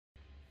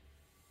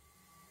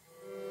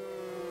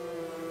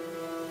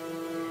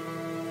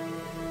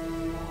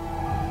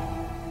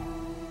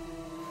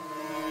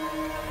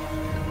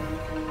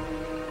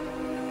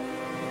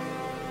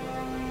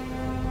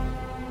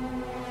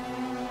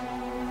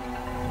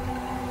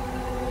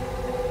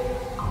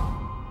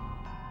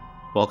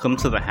Welcome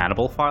to the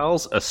Hannibal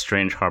Files, a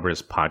Strange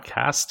Harbors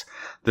podcast.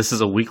 This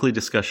is a weekly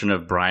discussion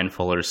of Brian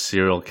Fuller's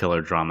serial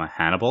killer drama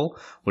Hannibal,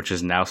 which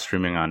is now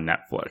streaming on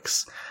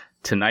Netflix.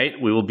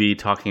 Tonight, we will be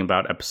talking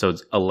about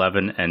episodes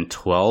 11 and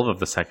 12 of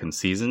the second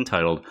season,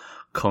 titled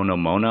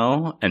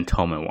Konomono and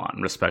Tome-Wan,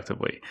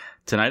 respectively.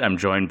 Tonight, I'm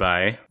joined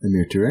by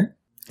Amir Toure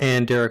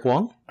and Derek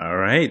Wong. All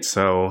right,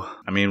 so,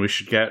 we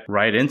should get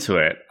right into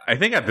it. I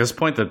think at this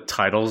point, the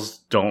titles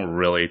don't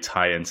really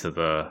tie into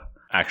the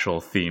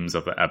actual themes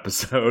of the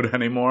episode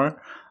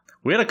anymore.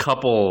 We had a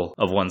couple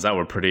of ones that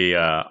were pretty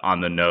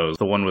on the nose.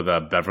 The one with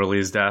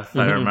Beverly's death,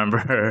 I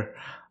remember.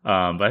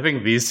 But I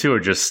think these two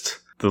are just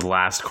the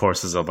last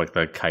courses of like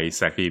the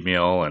kaiseki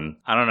meal. And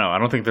I don't know. I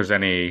don't think there's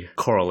any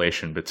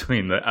correlation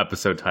between the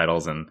episode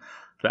titles and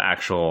the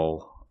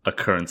actual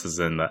occurrences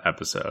in the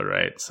episode,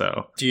 right?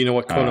 So, do you know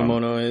what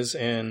Konomono is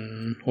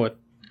and what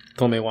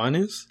Tome-Wan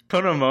is?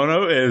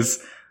 Konomono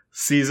is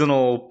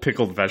seasonal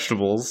pickled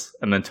vegetables,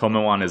 and then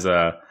Tome-Wan is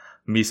a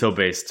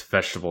miso-based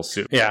vegetable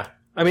soup. Yeah.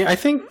 I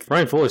think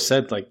Brian Fuller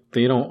said, like,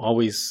 they don't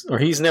always, or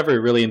he's never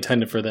really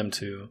intended for them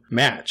to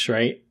match,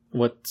 right?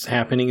 What's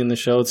happening in the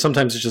show.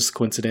 Sometimes it's just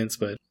coincidence,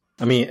 but,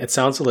 it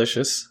sounds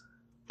delicious,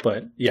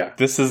 but, yeah.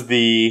 This is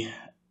the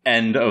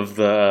end of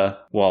the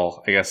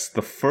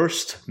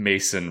first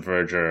Mason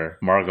Verger,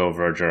 Margot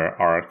Verger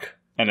arc,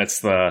 and it's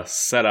the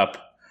setup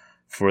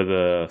for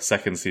the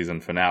second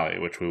season finale,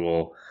 which we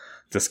will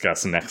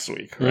discuss next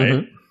week,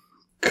 right?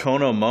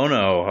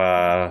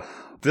 Konomono,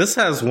 this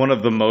has one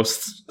of the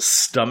most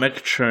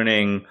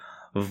stomach-churning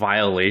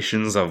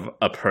violations of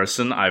a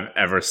person I've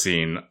ever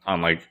seen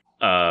on, like,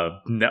 a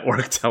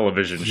network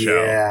television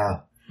show.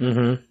 Yeah.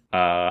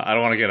 I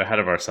don't want to get ahead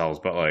of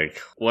ourselves, but,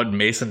 like, what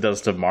Mason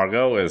does to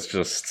Margot is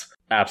just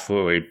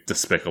absolutely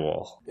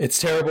despicable. It's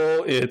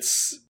terrible.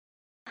 It's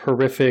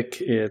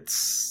horrific.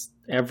 It's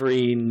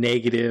every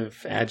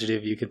negative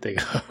adjective you can think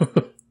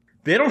of.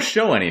 They don't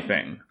show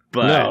anything,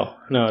 but...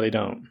 No, they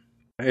don't.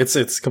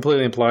 It's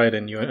completely implied,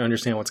 and you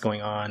understand what's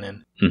going on,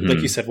 and like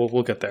you said,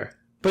 we'll get there.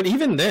 But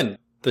even then,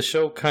 the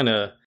show kind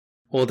of,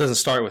 it doesn't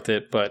start with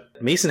it, but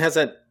Mason has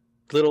that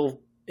little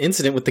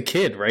incident with the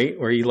kid, right?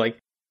 Where he, like,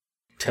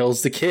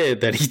 tells the kid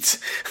that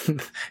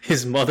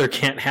his mother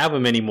can't have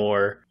him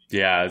anymore.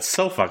 Yeah, it's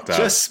so fucked up.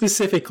 Just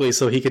specifically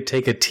so he could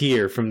take a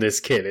tear from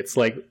this kid. It's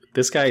like,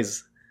 this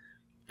guy's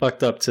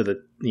fucked up to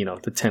the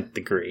 10th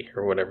degree,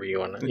 or whatever you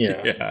want to,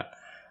 Yeah.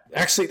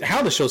 Actually,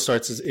 how the show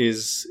starts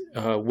is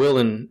Will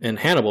and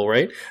Hannibal,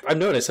 right? I've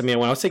noticed, when I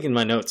was taking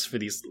my notes for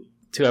these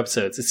two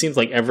episodes, it seems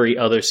like every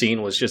other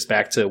scene was just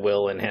back to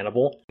Will and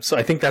Hannibal. So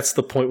I think that's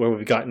the point where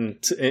we've gotten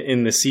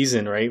in the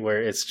season, right?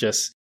 Where it's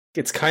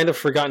kind of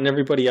forgotten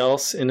everybody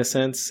else in a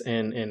sense.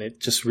 And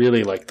it just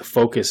really, like, the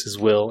focus is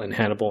Will and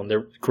Hannibal, and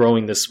they're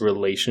growing this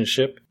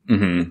relationship.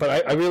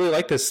 But I really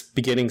like this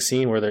beginning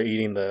scene where they're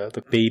eating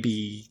the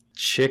baby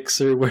chicks,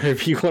 or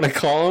whatever you want to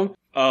call them.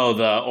 Oh,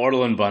 the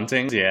Ortolan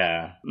buntings?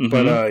 Yeah.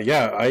 But,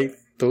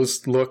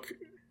 those look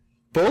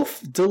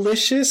both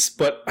delicious,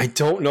 but I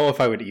don't know if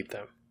I would eat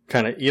them.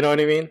 Kind of, you know what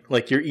I mean?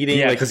 Like, you're eating...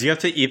 Yeah, because you have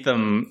to eat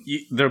them...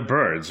 They're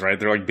birds, right?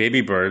 They're like baby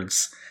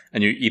birds,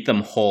 and you eat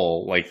them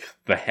whole, like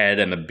the head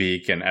and the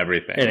beak and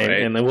everything,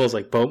 right? And the Will's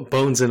like,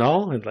 bones and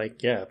all? And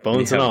like, yeah,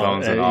 bones and all.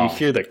 Bones and all. You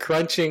hear the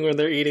crunching when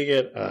they're eating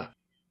it.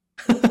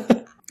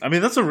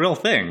 That's a real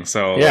thing.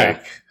 So,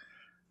 like,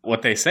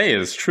 what they say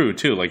is true,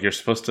 too. Like, you're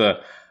supposed to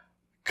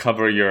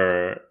cover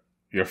your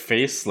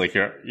face, like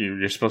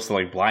you're supposed to,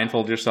 like,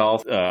 blindfold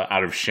yourself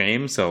out of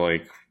shame, so,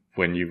 like,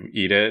 when you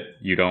eat it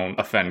you don't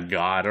offend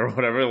God or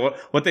whatever.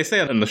 What they say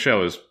in the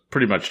show is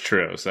pretty much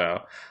true.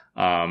 So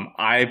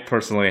I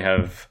personally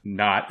have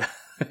not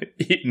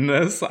eaten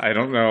this. I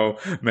don't know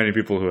many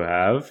people who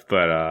have,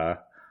 but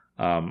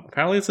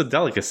apparently it's a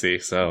delicacy.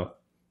 So,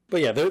 but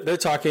yeah, they're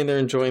talking, they're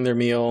enjoying their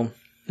meal,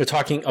 they're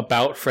talking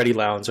about Freddie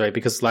Lounds, right?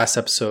 Because last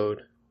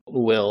episode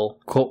Will,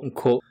 quote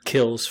unquote,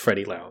 kills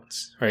Freddie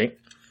Lounds, right?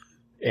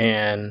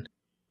 And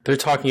they're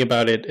talking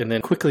about it, and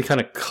then quickly kind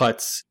of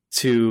cuts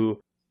to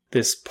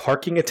this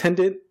parking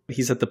attendant.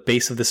 He's at the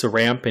base of this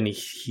ramp, and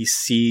he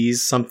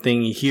sees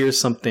something, he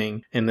hears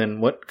something, and then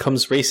what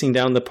comes racing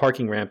down the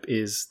parking ramp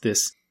is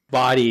this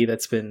body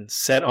that's been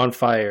set on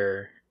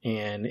fire,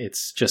 and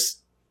it's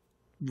just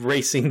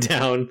racing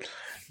down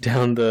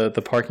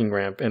the parking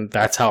ramp, and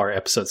that's how our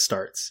episode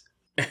starts.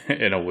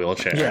 In a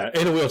wheelchair. Yeah,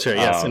 in a wheelchair.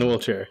 Yes, in a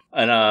wheelchair.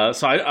 And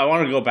so I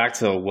want to go back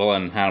to Will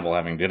and Hannibal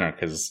having dinner,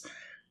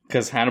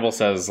 because Hannibal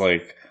says,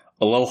 like,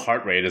 a low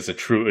heart rate is a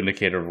true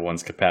indicator of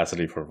one's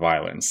capacity for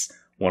violence.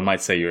 One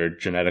might say you're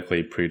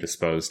genetically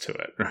predisposed to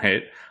it,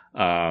 right?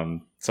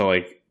 So,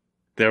 like,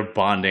 they're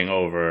bonding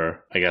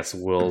over, I guess,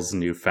 Will's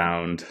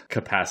newfound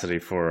capacity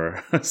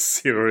for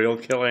serial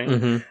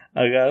killing,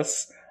 I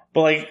guess.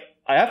 But, like,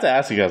 I have to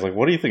ask you guys, like,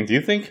 what do you think? Do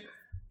you think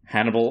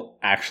Hannibal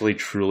actually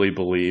truly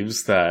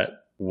believes that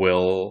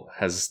Will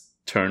has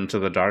turned to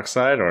the dark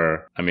side?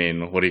 Or,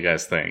 what do you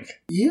guys think?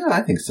 Yeah,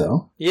 I think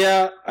so.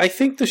 Yeah, I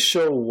think the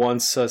show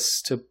wants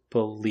us to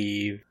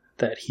believe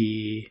that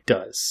he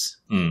does.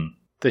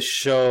 the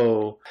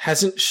show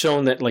hasn't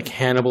shown that like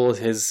Hannibal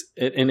is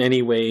in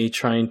any way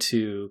trying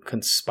to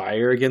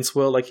conspire against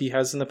Will like he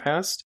has in the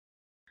past.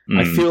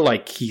 I feel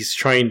like he's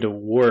trying to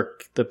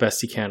work the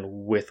best he can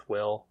with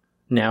Will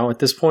now at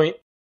this point.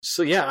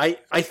 So yeah,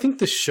 I think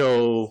the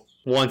show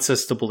wants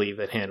us to believe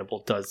that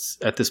Hannibal does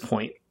at this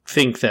point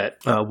think that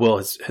Will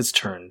has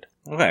turned.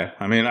 Okay.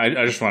 I mean,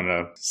 I just wanted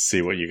to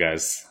see what you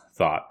guys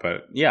thought,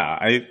 but yeah,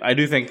 I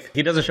do think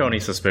he doesn't show any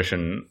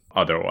suspicion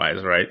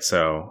otherwise, right?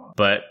 So,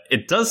 but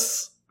it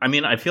does, I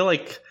mean, I feel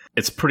like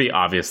it's pretty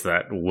obvious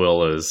that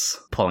Will is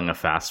pulling a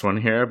fast one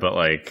here, but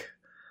like,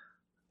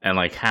 and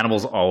like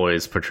Hannibal's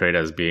always portrayed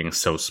as being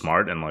so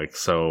smart and like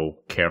so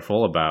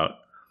careful about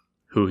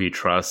who he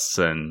trusts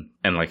and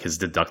like his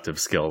deductive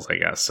skills, I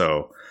guess.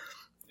 So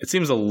it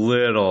seems a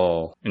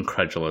little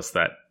incredulous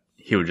that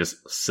he would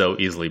just so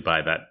easily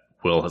buy that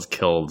Will has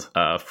killed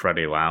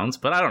Freddie Lounds.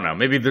 But I don't know.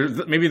 Maybe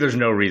there's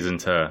no reason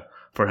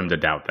for him to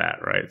doubt that,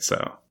 right?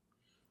 So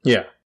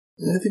yeah,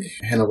 I think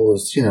Hannibal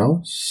is,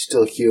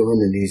 still human,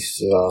 and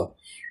he's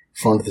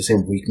prone to the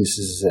same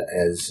weaknesses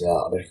as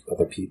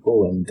other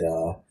people, and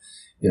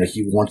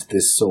he wants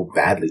this so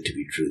badly to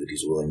be true that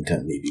he's willing to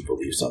maybe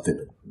believe something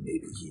that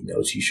maybe he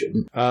knows he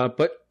shouldn't.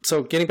 But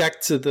so getting back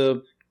to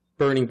the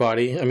burning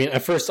body, I mean,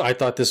 at first I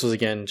thought this was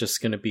again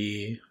just going to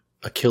be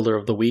a killer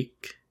of the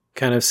week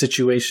kind of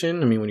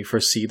situation. I mean, when you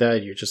first see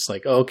that, you're just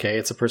like, oh, okay,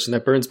 it's a person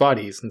that burns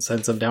bodies and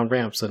sends them down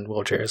ramps and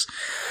wheelchairs.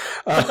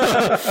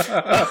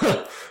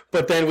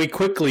 But then we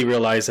quickly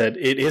realize that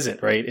it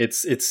isn't, right?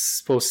 It's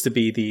supposed to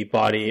be the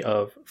body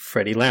of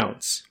Freddie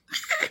Lounds.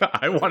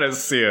 I want to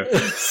see a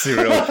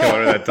serial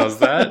killer that does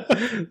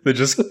that. They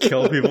just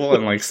kill people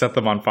and like set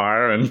them on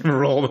fire and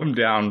roll them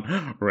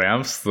down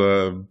ramps.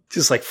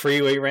 Just like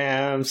freeway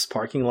ramps,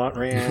 parking lot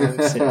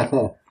ramps.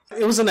 Yeah.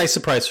 It was a nice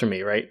surprise for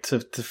me, right? To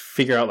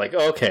figure out like,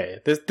 okay,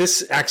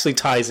 this actually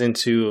ties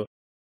into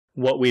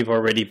what we've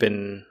already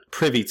been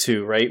privy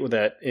to, right?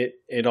 That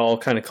it all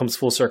kind of comes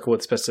full circle,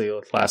 especially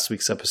with last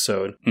week's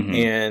episode. Mm-hmm.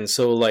 And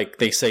so like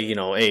they say,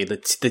 hey, the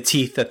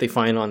teeth that they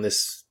find on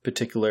this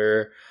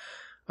particular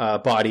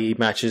body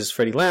matches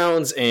Freddie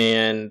Lounds,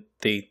 and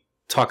they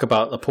talk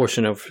about a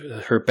portion of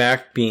her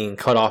back being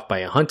cut off by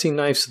a hunting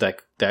knife, so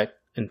that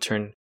in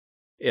turn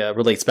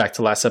relates back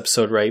to last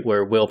episode, right,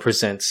 where Will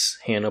presents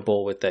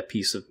Hannibal with that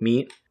piece of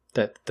meat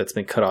that's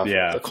been cut off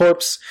the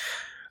corpse.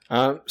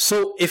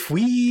 So if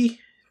we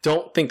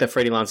don't think that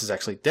Freddie Lounds is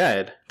actually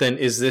dead, then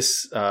is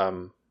this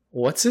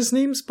what's his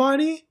name's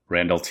body?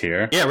 Randall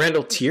Tier. Yeah,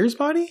 Randall Tier's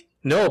body.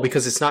 No,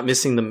 because it's not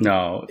missing the.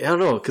 No, I don't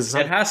know, because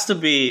it has to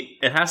be.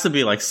 It has to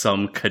be like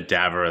some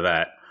cadaver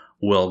that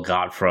Will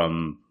got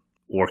from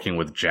working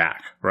with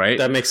Jack, right?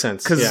 That makes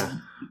sense.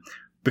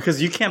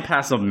 Because you can't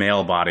pass a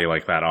male body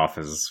like that off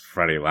as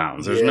Freddie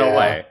Lounds. There's no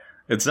way.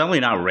 It's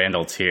definitely not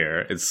Randall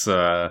Tier. It's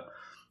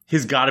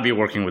he's got to be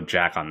working with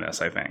Jack on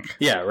this, I think.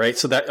 Yeah, right.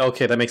 So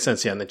that makes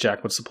sense. Yeah, and that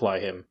Jack would supply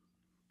him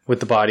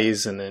with the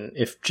bodies, and then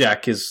if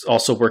Jack is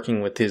also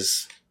working with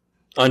his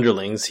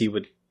underlings, he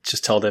would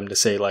just tell them to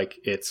say like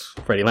it's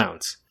Freddie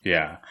Lounds.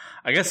 Yeah,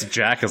 I guess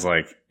Jack is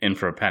like in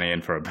for a penny,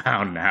 in for a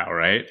pound now,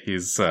 right?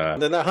 He's they're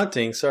not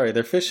hunting. Sorry,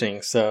 they're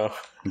fishing. So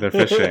they're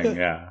fishing.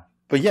 Yeah.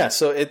 But yeah,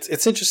 so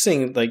it's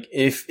interesting, like,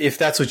 if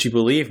that's what you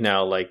believe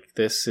now, like,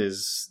 this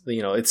is,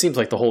 it seems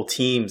like the whole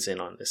team's in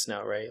on this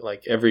now, right?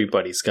 Like,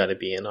 everybody's got to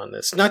be in on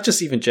this. Not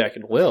just even Jack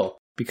and Will,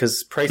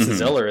 because Price and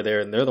Zeller are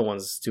there, and they're the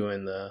ones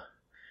doing the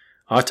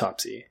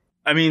autopsy.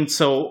 I mean,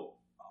 so,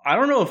 I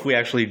don't know if we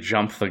actually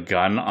jumped the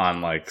gun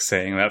on, like,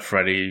 saying that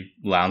Freddie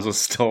Lounds was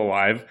still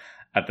alive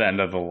at the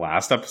end of the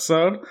last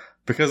episode,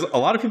 because a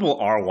lot of people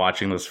are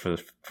watching this for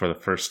the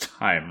first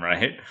time,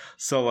 right?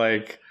 So,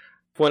 like...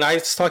 When I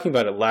was talking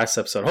about it last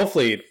episode,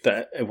 hopefully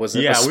that it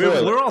wasn't. Yeah,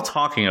 we're all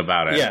talking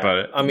about it. Yeah,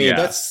 but I mean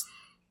that's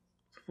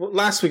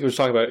last week we were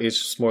talking about. It's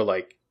just more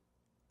like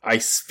I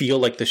feel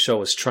like the show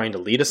was trying to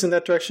lead us in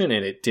that direction,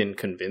 and it didn't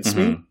convince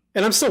me.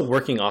 And I'm still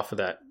working off of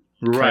that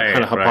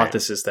kind of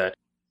hypothesis that,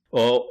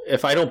 well,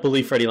 if I don't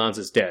believe Freddie Lounds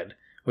is dead,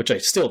 which I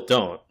still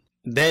don't,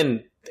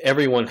 then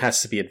everyone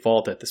has to be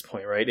involved at this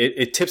point, right?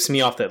 It tips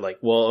me off that like,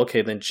 well,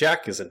 okay, then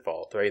Jack is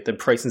involved, right? Then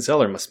Price and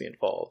Zeller must be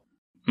involved.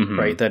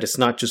 Right, that it's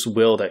not just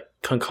Will that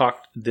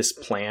concoct this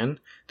plan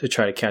to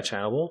try to catch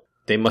Hannibal.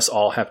 They must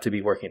all have to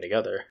be working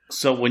together.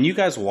 So when you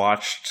guys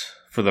watched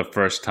for the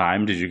first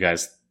time, did you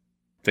guys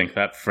think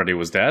that Freddie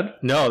was dead?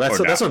 No, that's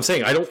what I'm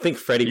saying. I don't think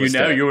Freddie was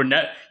dead.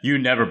 You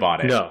never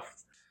bought it. No,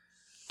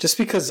 just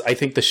because I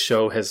think the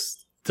show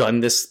has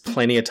done this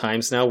plenty of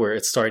times now, where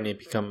it's starting to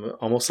become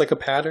almost like a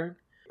pattern.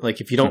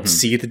 Like if you don't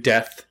see the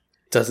death,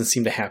 doesn't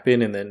seem to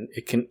happen, and then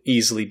it can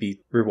easily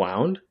be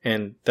rewound,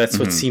 and that's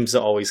what seems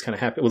to always kind of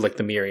happen with like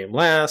the Miriam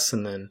Lass,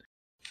 and then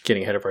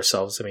getting ahead of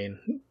ourselves. I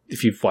mean,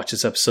 if you've watched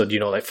this episode,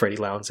 like Freddie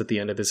Lounds at the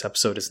end of this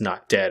episode is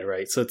not dead,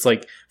 right? So it's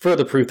like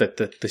further proof that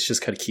this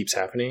just kind of keeps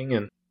happening.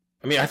 And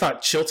I mean, I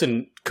thought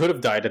Chilton could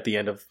have died at the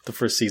end of the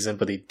first season,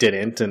 but he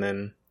didn't, and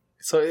then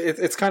so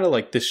it's kind of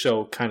like this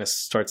show kind of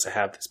starts to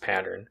have this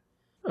pattern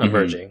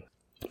emerging,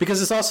 because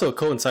this also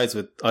coincides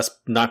with us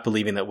not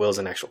believing that Will's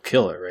an actual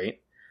killer, right?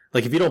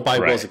 Like, if you don't buy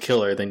Will Right. as a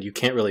killer, then you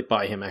can't really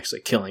buy him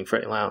actually killing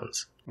Freddie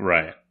Lounds.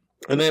 Right.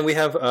 And then we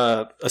have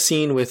a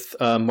scene with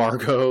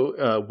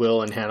Margot,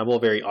 Will, and Hannibal, a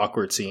very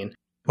awkward scene.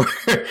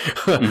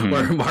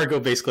 Where Margot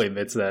basically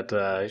admits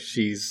that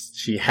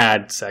she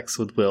had sex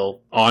with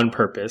Will on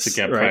purpose. To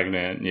get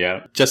pregnant,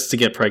 yeah. Just to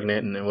get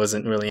pregnant, and it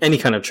wasn't really any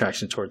kind of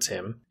attraction towards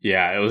him.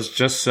 Yeah, it was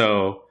just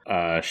so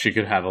she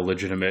could have a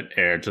legitimate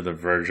heir to the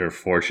Verger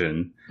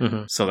fortune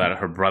so that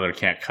her brother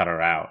can't cut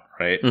her out,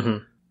 right?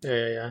 Mm-hmm.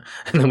 Yeah.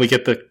 And then we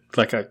get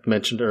like I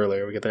mentioned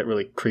earlier, we get that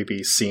really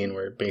creepy scene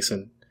where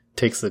Mason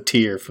takes the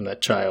tear from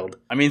that child.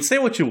 I mean, say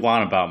what you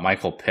want about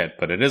Michael Pitt,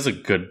 but it is a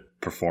good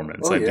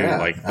performance. Oh, I do yeah,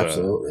 like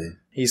absolutely.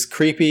 He's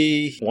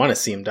creepy. Want to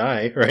see him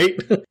die, right?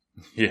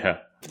 Yeah.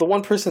 The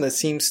one person that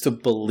seems to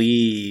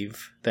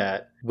believe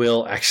that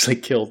Will actually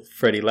killed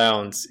Freddie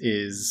Lounds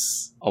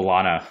is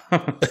Alana.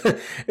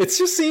 It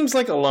just seems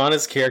like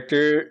Alana's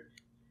character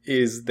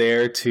is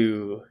there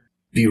to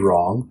be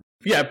wrong.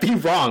 Yeah, be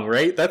wrong,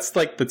 right? That's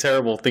like the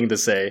terrible thing to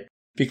say,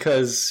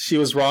 because she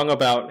was wrong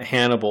about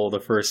Hannibal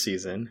the first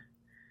season.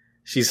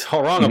 She's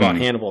wrong about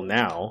Hannibal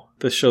now.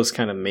 The show's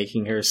kind of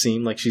making her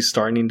seem like she's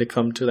starting to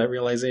come to that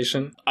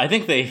realization. I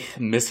think they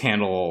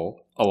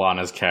mishandle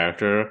Alana's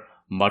character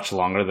much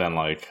longer than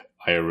like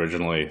I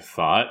originally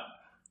thought.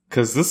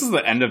 Because this is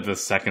the end of the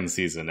second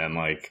season, and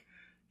like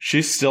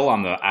she's still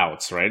on the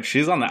outs, right?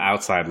 She's on the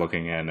outside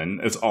looking in, and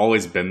it's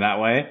always been that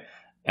way.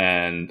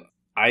 And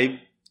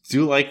I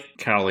do like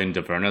Caroline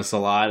Davernus a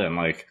lot, and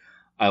like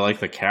I like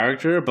the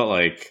character, but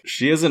like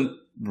she isn't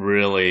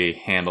really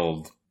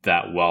handled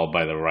that well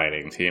by the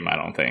writing team, I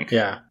don't think.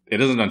 Yeah.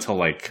 It isn't until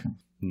like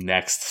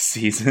next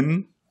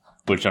season,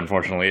 which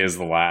unfortunately is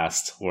the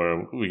last,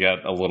 where we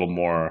get a little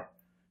more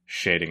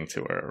shading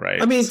to her,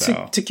 right? I mean,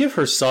 to give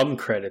her some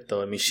credit,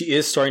 though, I mean, she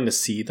is starting to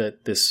see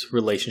that this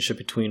relationship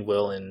between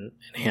Will and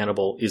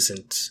Hannibal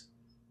isn't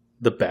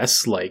the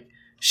best. Like,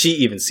 she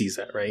even sees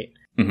that, right?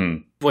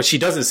 Mm-hmm. What she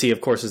doesn't see,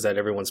 of course, is that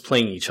everyone's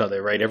playing each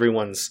other, right?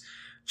 Everyone's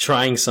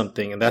trying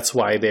something, and that's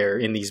why they're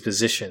in these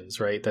positions,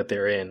 right, that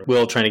they're in.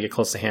 Will trying to get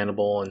close to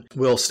Hannibal, and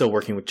Will still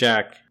working with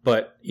Jack.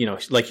 But, you know,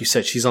 like you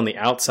said, she's on the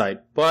outside.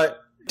 But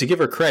to give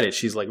her credit,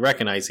 she's like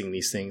recognizing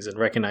these things and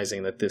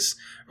recognizing that this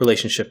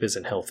relationship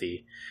isn't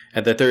healthy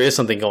and that there is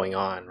something going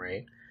on,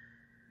 right?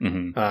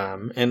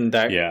 Mm-hmm. And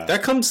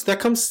that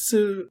comes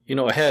to, you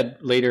know, ahead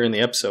later in the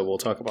episode. We'll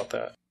talk about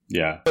that.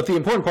 Yeah. But the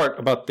important part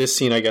about this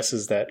scene, I guess,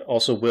 is that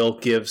also Will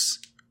gives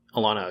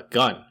Alana a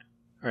gun,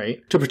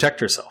 right, to protect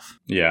herself.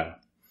 Yeah.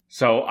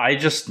 So I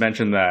just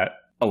mentioned that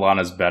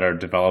Alana's better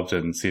developed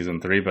in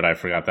season 3, but I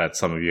forgot that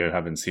some of you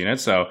haven't seen it.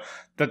 So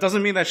that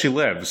doesn't mean that she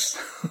lives.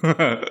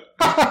 Are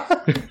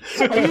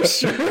you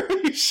sure? Are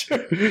you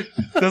sure?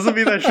 Doesn't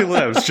mean that she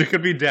lives. She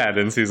could be dead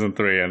in season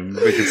 3 and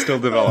they could still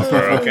develop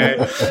her, okay?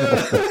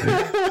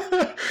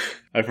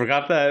 I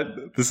forgot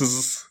that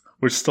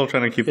we're still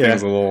trying to keep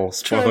things a little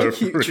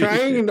spoiler-free.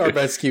 Trying our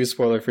best to keep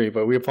spoiler-free,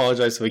 but we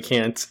apologize if we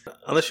can't.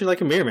 Unless you're like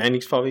Amir, man.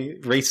 He's probably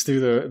raced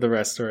through the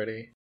rest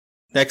already.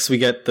 Next, we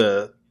get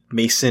the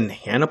Mason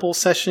Hannibal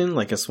session.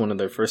 Like, it's one of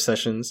their first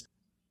sessions.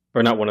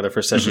 Or not one of their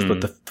first sessions,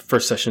 but the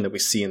first session that we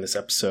see in this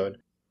episode.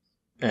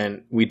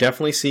 And we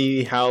definitely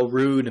see how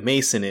rude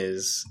Mason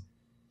is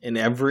in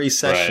every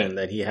session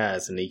that he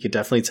has. And you could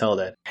definitely tell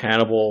that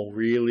Hannibal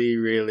really,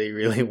 really,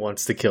 really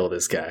wants to kill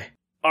this guy.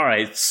 All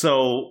right,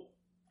 so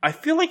I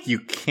feel like you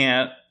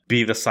can't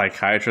be the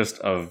psychiatrist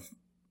of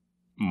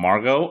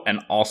Margot and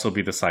also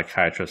be the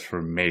psychiatrist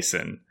for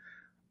Mason.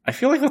 I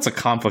feel like that's a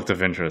conflict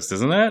of interest,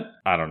 isn't it?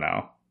 I don't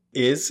know.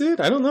 Is it?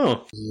 I don't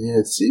know. Yeah,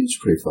 it seems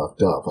pretty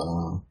fucked up. I don't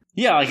know.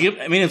 Yeah, like,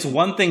 I mean, it's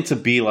one thing to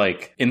be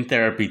like in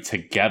therapy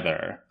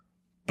together,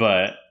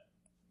 but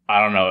I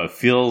don't know. It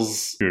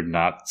feels you're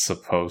not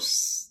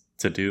supposed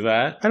to do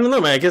that. I don't know,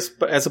 man. I guess,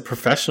 but as a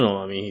professional,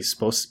 I mean, he's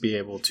supposed to be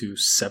able to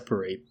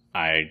separate.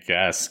 I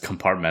guess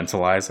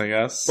compartmentalize. I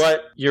guess,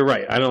 but you're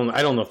right. I don't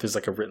know if there's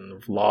like a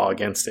written law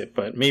against it,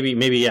 but maybe,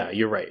 yeah,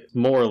 you're right.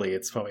 Morally,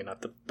 it's probably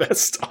not the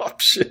best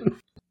option.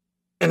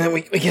 And then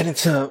we get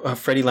into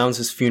Freddie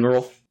Lounds'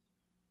 funeral,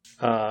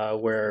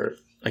 where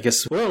I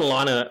guess Will and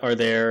Alana are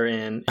there,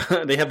 and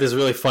they have this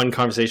really fun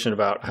conversation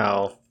about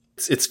how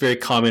it's very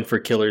common for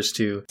killers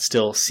to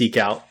still seek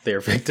out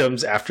their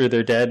victims after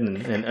they're dead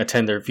and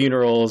attend their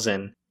funerals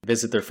and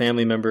visit their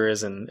family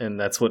members, and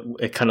that's what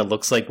it kind of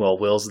looks like while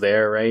Will's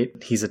there, right?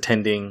 He's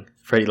attending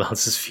Freddie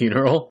Lounds'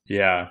 funeral.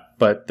 Yeah.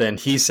 But then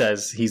he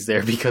says he's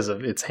there because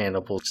of it's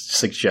Hannibal's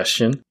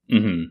suggestion.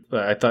 Mm-hmm.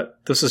 But I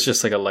thought this was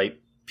just like a light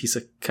piece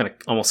of kind of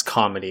almost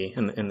comedy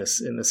in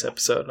this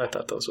episode. And I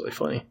thought that was really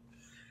funny.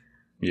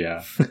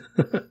 Yeah.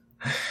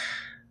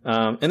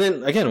 And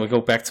then again, we go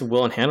back to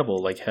Will and Hannibal,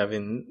 like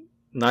having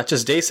not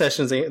just day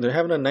sessions, they're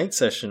having a night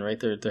session, right?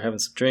 They're having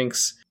some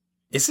drinks.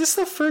 Is this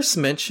the first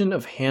mention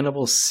of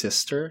Hannibal's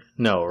sister?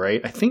 No, right?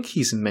 I think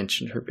he's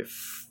mentioned her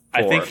before.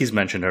 I think he's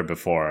mentioned her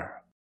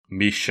before.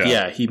 Misha.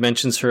 Yeah, he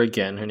mentions her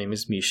again. Her name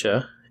is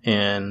Misha.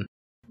 And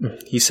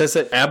he says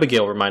that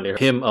Abigail reminded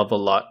him of a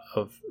lot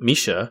of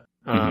Misha.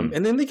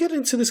 And then they get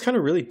into this kind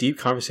of really deep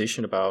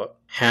conversation about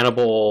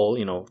Hannibal,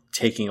 you know,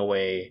 taking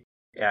away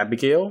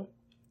Abigail.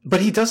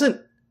 But he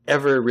doesn't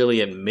ever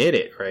really admit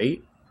it,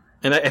 right?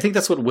 And I think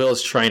that's what Will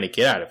is trying to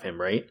get out of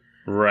him, right?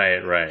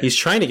 Right. He's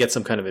trying to get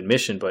some kind of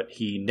admission, but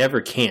he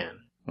never can.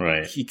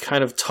 Right. He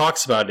kind of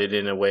talks about it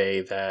in a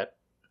way that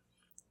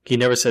he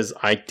never says,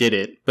 I did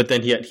it, but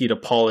then he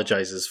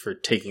apologizes for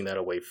taking that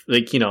away.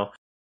 Like,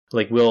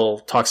 like Will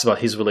talks about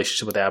his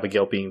relationship with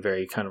Abigail being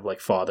very kind of like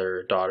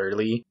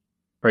father-daughterly,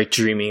 right?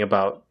 Dreaming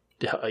about,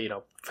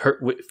 her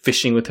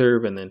fishing with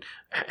her, and then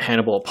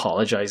Hannibal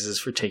apologizes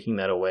for taking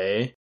that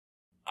away.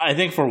 I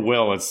think for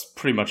Will, it's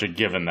pretty much a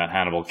given that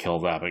Hannibal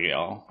killed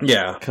Abigail.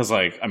 Yeah. Because,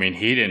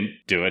 he didn't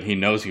do it. He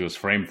knows he was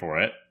framed for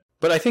it.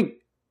 But I think,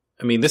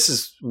 this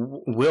is,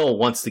 Will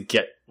wants to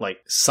get,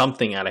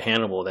 something out of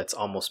Hannibal that's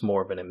almost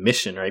more of an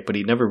admission, right? But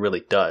he never really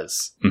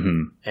does.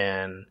 Mm-hmm.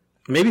 And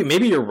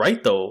maybe you're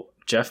right, though,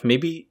 Jeff.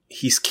 Maybe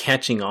he's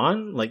catching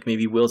on.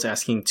 Maybe Will's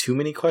asking too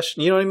many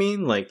questions. You know what I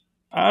mean?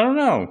 I don't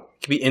know.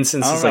 It could be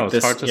instances like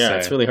this. It's hard to say.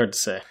 It's really hard to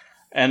say.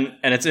 And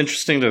it's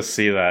interesting to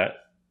see that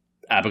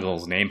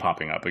Abigail's name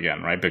popping up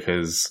again, right?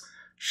 Because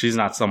she's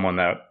not someone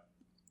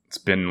that's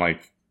been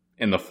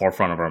in the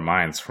forefront of our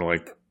minds for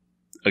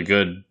a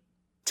good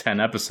 10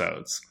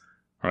 episodes,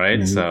 right?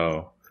 Mm-hmm.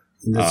 So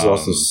and this is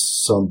also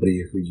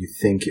somebody who you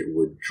think it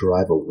would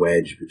drive a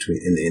wedge between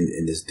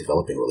in this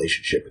developing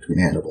relationship between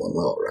Hannibal and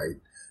Will, right?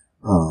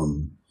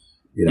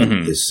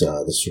 Mm-hmm. This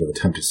sort of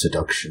attempted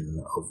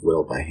seduction of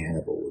Will by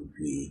Hannibal would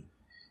be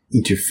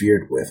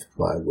interfered with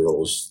by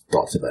Will's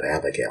thoughts about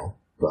Abigail,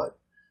 but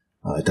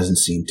it doesn't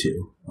seem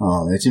to.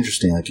 And it's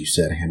interesting, like you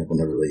said, Hannibal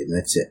never really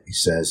admits it. He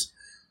says,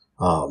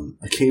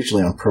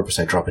 occasionally on purpose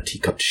I drop a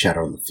teacup to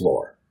shatter on the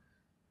floor.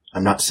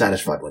 I'm not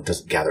satisfied when it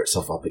doesn't gather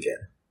itself up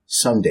again.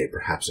 Someday,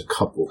 perhaps a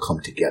cup will come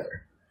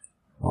together.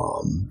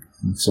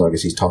 So I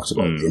guess he talks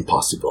about the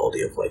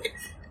impossibility of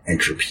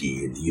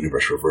entropy and the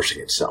universe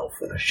reversing itself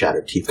and a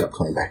shattered teacup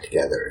coming back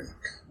together.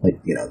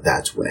 And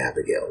that's when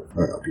Abigail,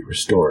 be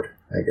restored,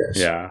 I guess.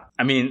 Yeah.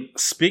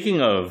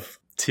 Speaking of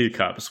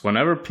teacups,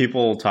 whenever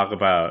people talk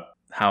about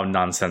how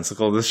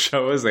nonsensical this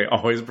show is, they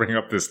always bring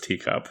up this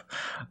teacup.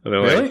 They're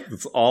really?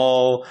 It's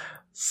all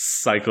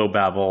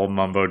psychobabble,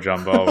 mumbo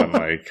jumbo, and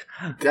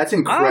that's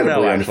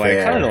incredibly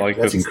unfair.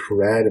 That's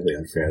incredibly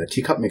unfair. The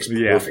teacup makes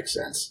perfect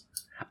sense.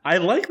 I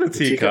like the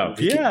teacup.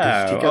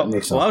 Yeah, teacup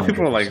makes a lot of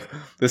people are like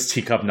this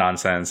teacup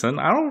nonsense, and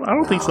I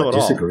don't think so at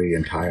all. I disagree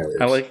entirely.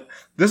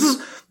 This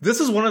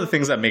is one of the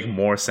things that make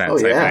more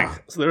sense. I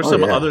think so. There are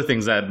some other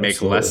things that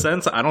make less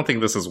sense. I don't think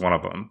this is one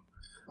of them.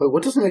 But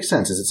what doesn't make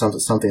sense? Is it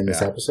something in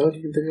this episode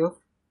you can think of,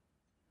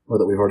 or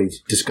that we've already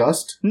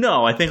discussed?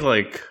 No, I think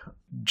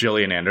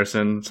Gillian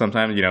Anderson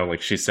sometimes,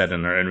 she said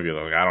in her interview,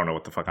 I don't know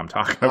what the fuck I'm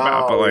talking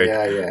about,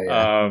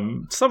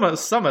 but some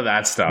of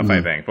that stuff,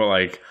 I think,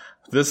 but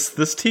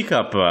this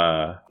teacup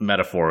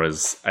metaphor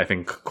is, I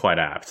think, quite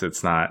apt.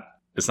 It's not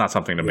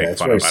something to make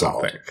fun of.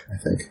 Solid, I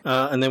think.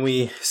 And then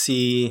we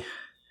see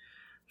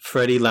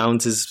Freddie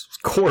Lounds'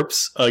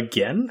 corpse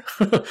again,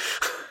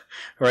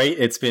 right?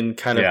 It's been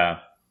kind of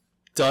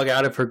dug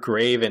out of her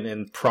grave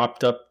and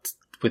propped up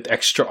with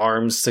extra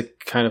arms to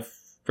kind of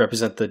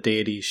represent the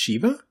deity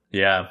Shiva.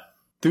 Yeah.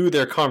 Through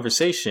their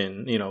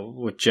conversation,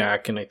 with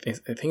Jack, and I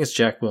think it's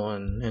Jack, Will,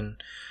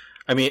 and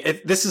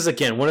this is,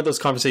 again, one of those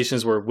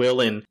conversations where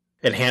Will and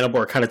Hannibal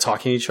are kind of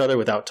talking to each other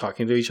without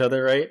talking to each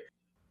other, right?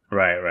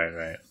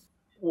 Right.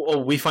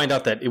 Well, we find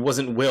out that it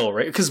wasn't Will,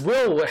 right? Because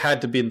Will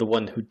had to be the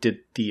one who did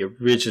the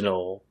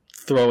original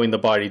throwing the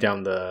body down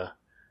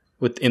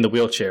in the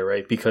wheelchair,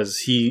 right? Because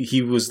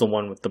he was the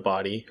one with the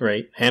body,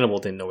 right? Hannibal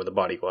didn't know where the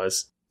body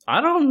was.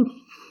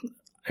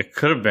 It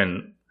could have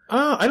been.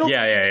 I don't.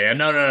 Yeah.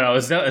 No.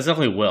 It's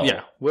definitely Will.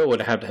 Yeah, Will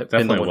would have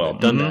been the one that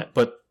done that.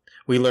 But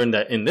we learned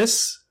that in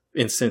this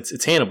instance,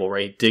 it's Hannibal,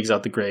 right? He digs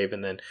out the grave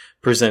and then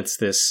presents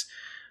this.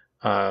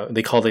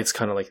 They call it, it's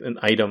kind of like an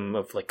item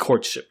of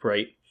courtship,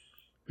 right?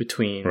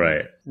 Between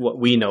what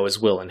we know as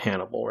Will and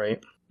Hannibal,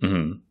 right?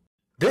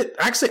 Mm-hmm.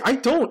 Actually, I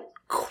don't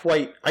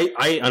quite.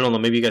 I don't know.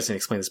 Maybe you guys can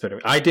explain this better.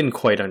 I didn't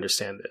quite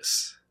understand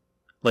this.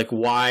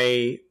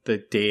 Why the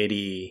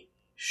deity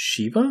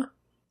Shiva?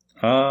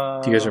 Do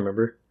you guys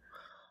remember?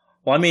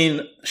 Well,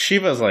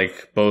 Shiva is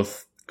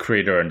both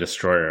creator and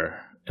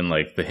destroyer in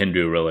the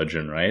Hindu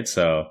religion, right?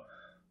 So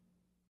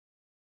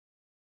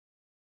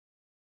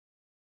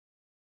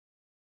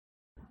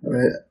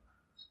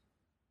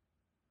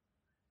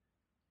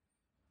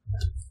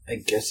I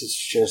guess it's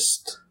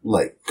just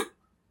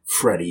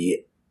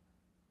Freddie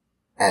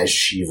as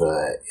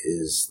Shiva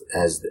is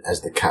as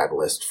the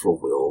catalyst for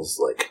Will's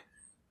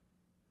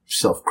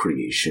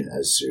self-creation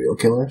as serial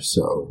killer.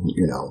 So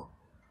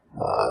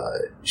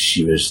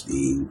Shiva's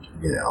the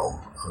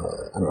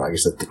I don't know. I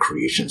guess the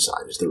creation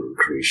side is the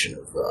creation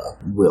of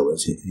Will in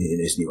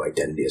his new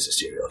identity as a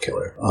serial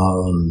killer.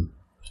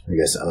 I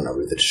guess I don't know.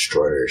 The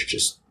destroyer is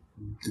just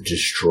the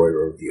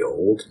destroyer of the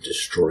old,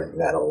 destroying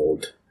that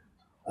old.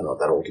 I don't know,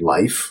 that old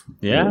life.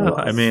 Yeah,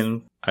 I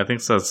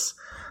think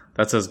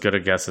that's as good a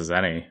guess as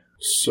any.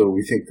 So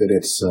we think that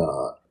it's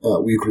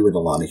we agree with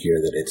Alana here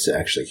that it's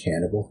actually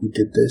Hannibal who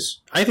did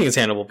this. I think it's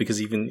Hannibal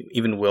because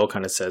even Will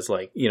kind of says,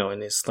 like, you know, in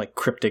this like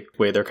cryptic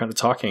way they're kind of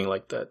talking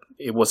like that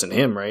it wasn't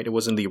him, right? It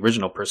wasn't the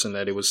original person,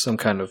 that it was some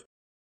kind of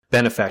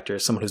benefactor,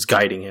 someone who's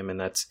guiding him, and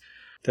that's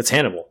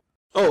Hannibal.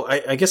 Oh,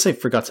 I guess I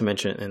forgot to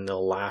mention in the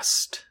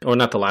last, or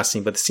not the last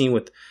scene, but the scene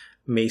with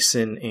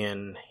Mason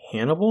and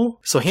Hannibal.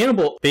 So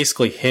Hannibal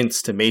basically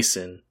hints to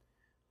Mason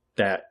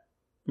that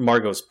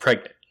Margot's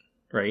pregnant,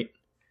 right?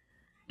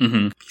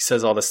 Mm-hmm. He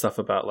says all this stuff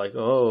about like,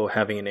 oh,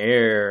 having an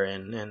heir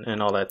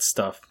and all that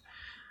stuff.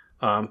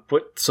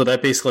 But so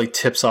that basically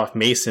tips off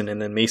Mason,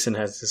 and then Mason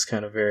has this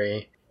kind of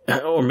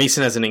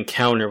Mason has an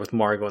encounter with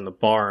Margot in the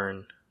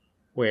barn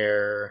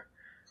where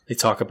they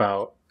talk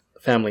about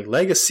family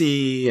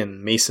legacy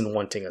and Mason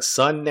wanting a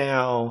son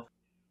now.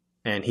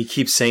 And he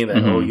keeps saying that,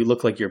 oh, you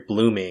look like you're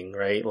blooming,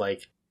 right?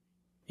 Like,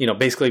 you know,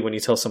 basically when you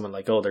tell someone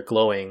like, oh, they're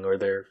glowing or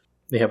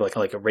they have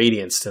like a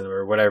radiance to them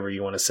or whatever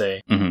you want to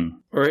say. Mm-hmm.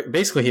 Or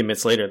basically he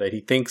admits later that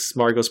he thinks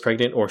Margot's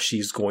pregnant or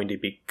she's going to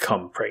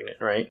become pregnant,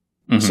 right?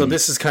 Mm-hmm. So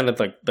this is kind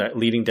of like that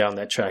leading down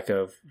that track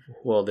of,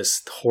 well,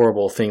 this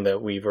horrible thing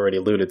that we've already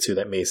alluded to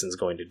that Mason's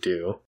going to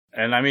do.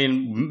 And I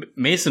mean,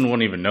 Mason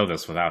wouldn't even know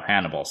this without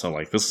Hannibal. So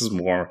like, this is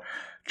more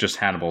just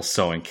Hannibal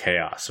sowing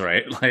chaos,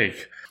 right?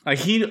 Like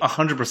he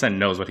 100%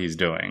 knows what he's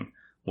doing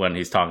when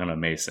he's talking to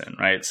Mason,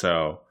 right?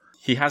 So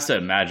he has to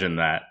imagine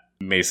that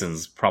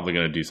Mason's probably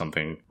going to do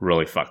something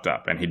really fucked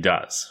up, and he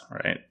does,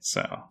 right?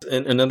 So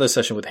in another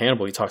session with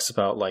Hannibal, he talks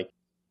about like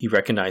he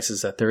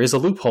recognizes that there is a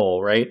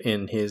loophole, right,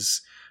 in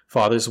his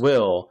father's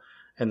will,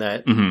 and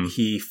that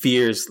he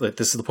fears that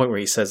this is the point where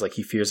he says like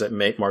he fears that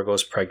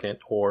Margot's pregnant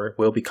or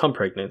will become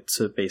pregnant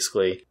to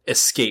basically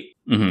escape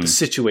the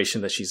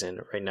situation that she's in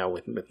right now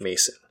with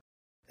Mason.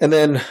 And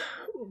then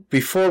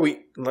before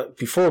we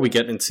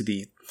get into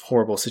the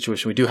horrible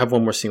situation, we do have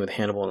one more scene with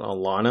Hannibal and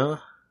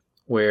Alana,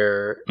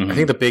 where I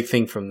think the big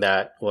thing from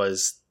that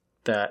was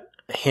that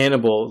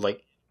Hannibal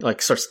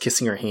like starts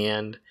kissing her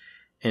hand,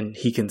 and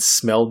he can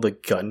smell the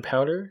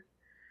gunpowder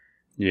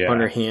on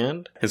her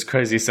hand. His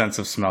crazy sense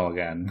of smell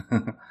again.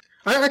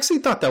 I actually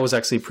thought that was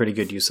actually a pretty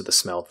good use of the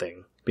smell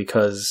thing,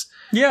 because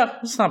yeah,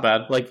 it's not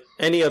bad. Like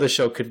any other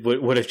show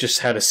would have just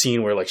had a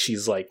scene where like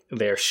she's like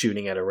there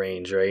shooting at a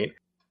range, right?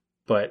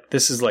 But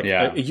this is like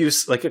a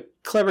use, like a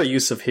clever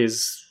use of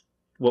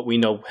what we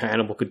know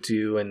Hannibal could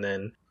do,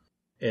 and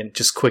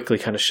just quickly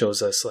kind of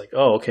shows us like,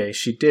 oh, okay,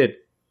 she did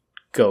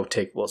go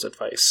take Will's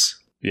advice.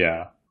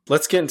 Yeah.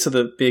 Let's get into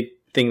the big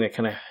thing that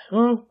kind of,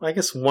 well, I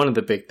guess one of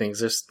the big things.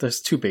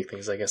 There's two big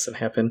things, I guess, that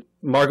happen.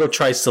 Margot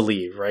tries to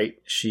leave, right?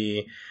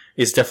 She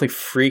is definitely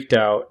freaked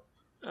out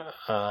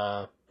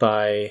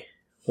by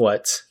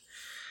what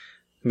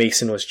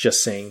Mason was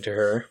just saying to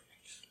her.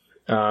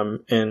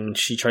 And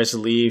she tries to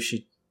leave.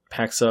 She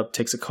packs up,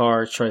 takes a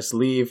car, tries to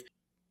leave.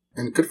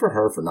 And good for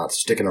her for not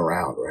sticking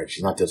around, right?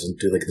 Doesn't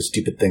do like the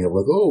stupid thing of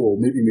like, oh, well,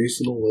 maybe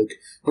Mason will like,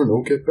 I don't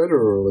know, get better,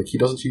 or like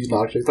he's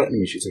not actually threatening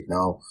me. She's like,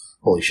 no,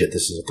 holy shit,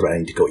 this is a threat. I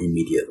need to go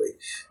immediately.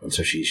 And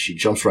so she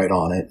jumps right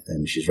on it,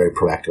 and she's very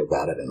proactive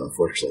about it. And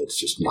unfortunately, it's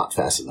just not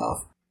fast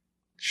enough.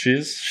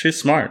 She's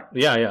smart.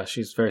 Yeah,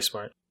 she's very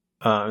smart.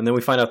 And then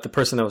we find out the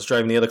person that was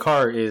driving the other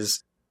car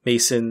is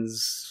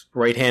Mason's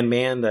right-hand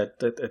man, that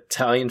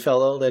Italian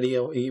fellow that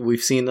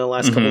we've seen in the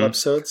last couple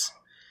episodes.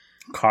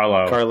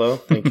 Carlo,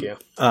 thank you.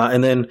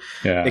 And then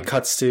it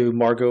cuts to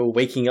Margot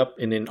waking up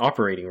in an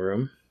operating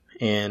room,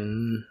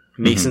 and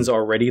Mason's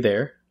already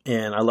there.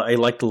 And I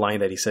like the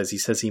line that he says. He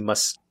says he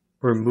must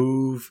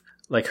remove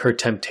like her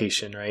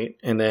temptation, right?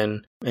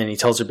 And he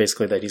tells her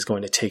basically that he's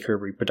going to take her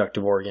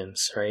reproductive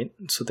organs, right?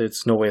 So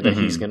there's no way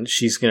that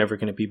she's ever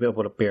going to be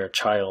able to bear a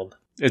child.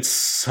 It's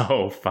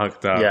so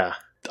fucked up. Yeah,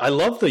 I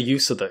love the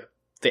use of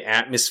the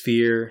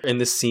atmosphere in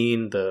this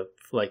scene.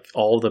 Like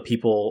all the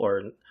people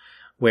are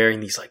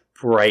wearing these like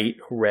bright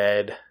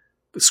red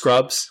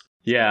scrubs.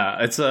 Yeah,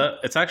 it's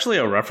actually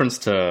a reference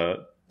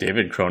to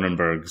David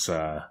Cronenberg's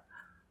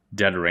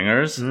Dead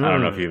Ringers. I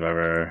don't know if you've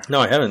ever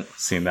I haven't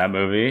seen that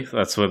movie.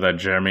 That's with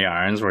Jeremy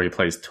Irons, where he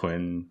plays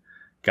twin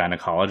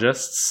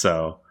gynecologists.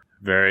 So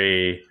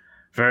very,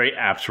 very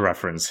apt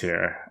reference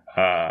here.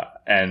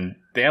 And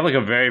they have like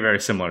a very, very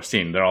similar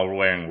scene. They're all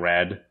wearing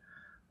red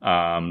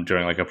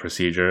during like a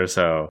procedure.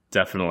 So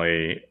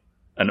definitely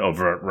an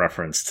overt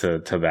reference to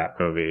that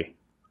movie.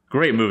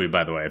 Great movie,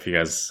 by the way, if you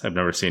guys have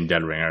never seen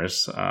Dead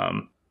Ringers.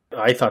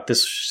 I thought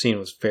this scene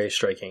was very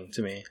striking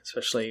to me,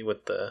 especially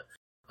with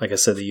like I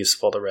said, the use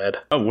of all the red.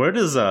 Where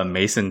does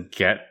Mason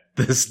get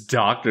this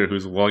doctor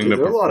who's willing to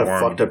perform? There are a lot of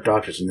fucked up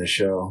doctors in this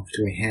show,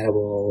 between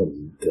Hannibal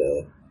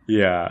and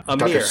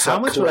Amir, how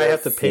much would I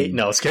have to pay?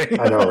 No, I was kidding.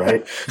 I know,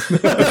 right?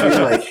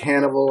 Between like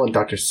Hannibal and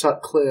Dr.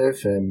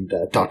 Sutcliffe and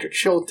Dr.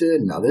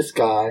 Chilton. Now this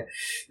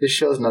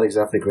show's not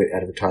exactly a great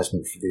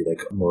advertisement for the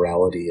like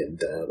morality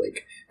and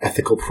like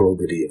ethical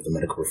probity of the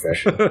medical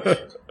profession.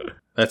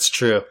 That's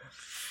true.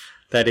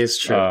 That is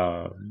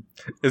true.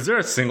 Is there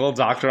a single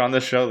doctor on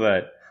this show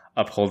that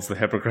upholds the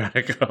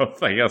Hippocratic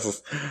Oath? I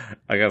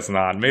guess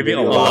not. Maybe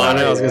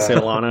Alana. I was going to say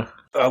Alana.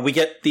 We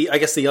get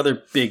the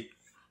other big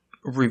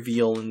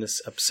reveal in this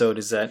episode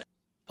is that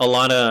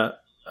Alana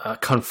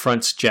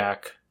confronts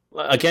Jack.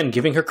 Again,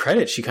 giving her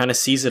credit. She kind of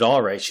sees it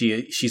all, right?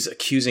 She's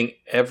accusing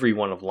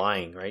everyone of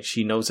lying, right?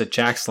 She knows that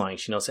Jack's lying.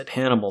 She knows that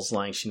Hannibal's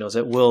lying. She knows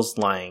that Will's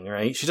lying,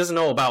 right? She doesn't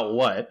know about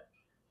what,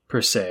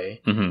 per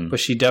se, but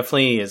she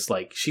definitely is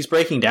like, she's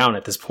breaking down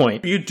at this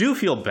point. You do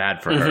feel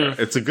bad for her.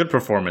 It's a good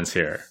performance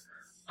here.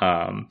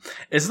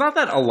 It's not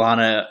that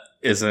Alana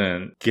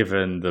isn't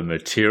given the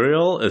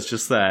material. It's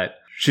just that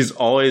she's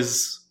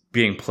always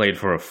being played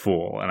for a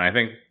fool. And I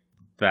think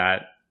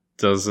that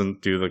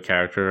doesn't do the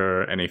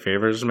character any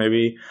favors,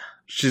 maybe.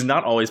 She's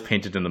not always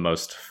painted in the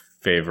most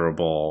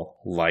favorable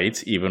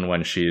light, even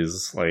when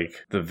she's, like,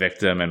 the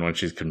victim and when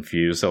she's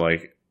confused. So,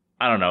 like,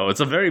 I don't know.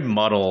 It's a very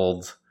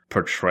muddled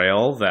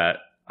portrayal that,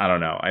 I don't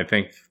know, I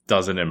think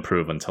doesn't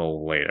improve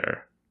until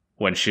later,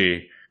 when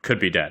she could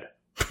be dead.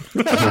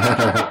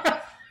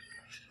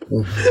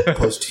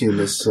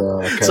 Posthumous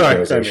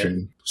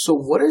characterization. So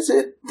what is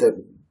it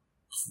that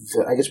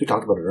I guess we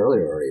talked about it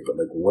earlier already, but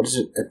like, what is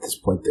it at this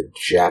point that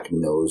Jack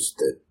knows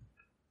that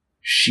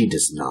she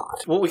does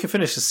not? Well, we can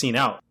finish the scene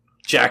out.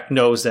 Jack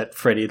knows that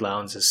Freddie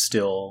Lounds is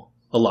still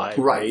alive.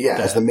 Right, yeah,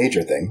 that's the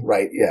major thing.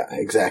 Right, yeah,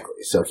 exactly.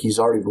 So he's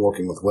already been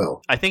working with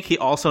Will. I think he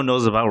also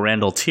knows about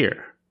Randall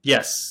Tier.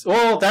 Yes.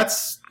 Well,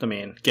 that's, I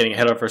mean, getting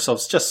ahead of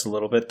ourselves just a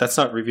little bit. That's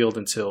not revealed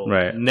until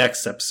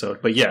next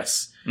episode, but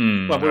yes.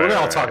 Well, we're going to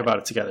all talk about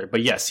it together.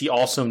 But yes, he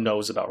also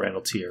knows about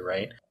Randall Tier,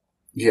 right?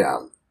 Yeah.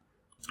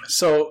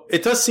 So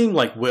it does seem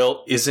like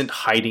Will isn't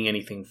hiding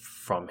anything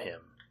from him,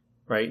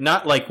 right?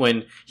 Not like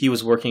when he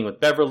was working with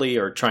Beverly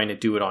or trying to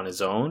do it on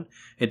his own.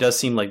 It does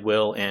seem like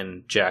Will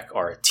and Jack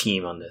are a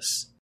team on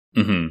this.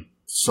 Mm-hmm.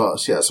 So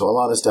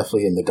Alana's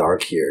definitely in the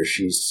dark here.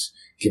 She's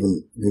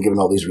been given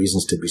all these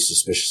reasons to be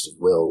suspicious of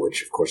Will,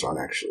 which of course aren't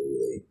actually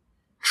really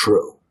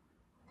true.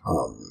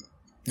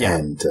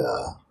 And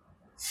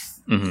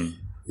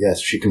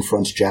yes, she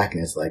confronts Jack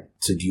and it's like,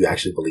 so do you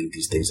actually believe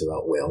these things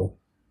about Will?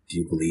 Do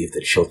you believe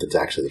that Chilton's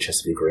actually the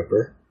Chesapeake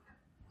Ripper?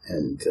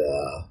 And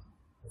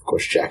of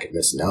course Jack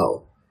admits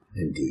no,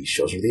 and he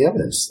shows her the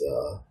evidence.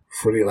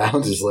 Freddie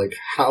Lounds is like,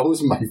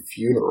 "How's my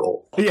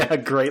funeral?" Yeah,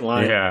 great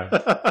line. Yeah,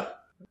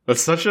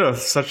 that's such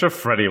a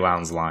Freddie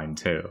Lounds line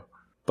too.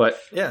 But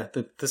yeah,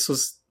 this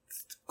was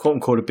quote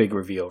unquote a big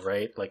reveal,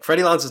 right? Like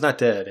Freddie Lounds is not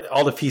dead.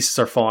 All the pieces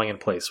are falling in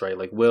place, right?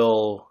 Like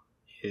Will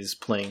is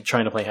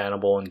trying to play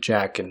Hannibal, and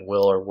Jack and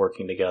Will are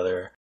working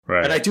together.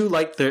 Right. And I do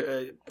like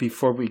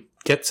before we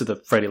get to the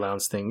Freddie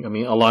Lounds thing, I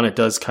mean, Alana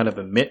does kind of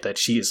admit that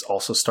she is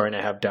also starting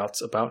to have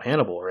doubts about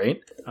Hannibal,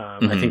 right?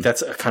 I think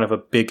that's kind of a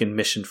big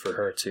admission for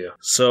her too.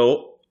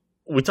 So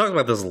we talked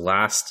about this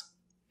last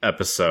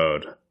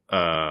episode,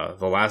 the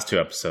last two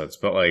episodes,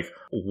 but like,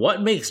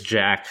 what makes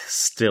Jack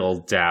still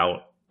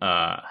doubt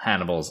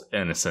Hannibal's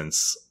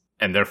innocence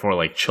and therefore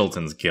like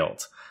Chilton's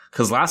guilt?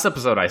 Because last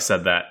episode I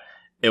said that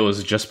it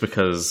was just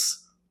because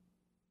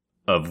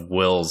of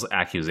Will's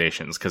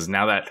accusations, because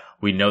now that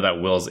we know that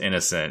Will's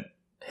innocent,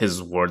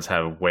 his words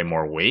have way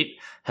more weight.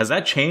 Has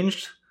that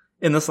changed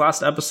in this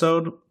last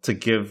episode to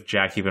give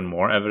Jack even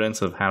more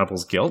evidence of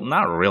Hannibal's guilt?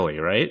 Not really,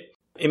 right?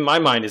 In my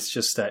mind, it's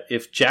just that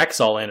if Jack's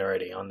all in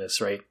already on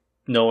this, right,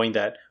 knowing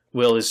that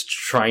Will is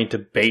trying to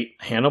bait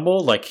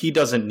Hannibal, like he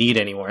doesn't need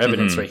any more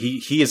evidence, right?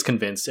 He is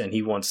convinced and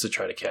he wants to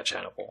try to catch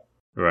Hannibal.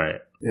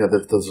 Right. Yeah,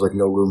 there's like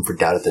no room for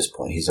doubt at this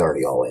point. He's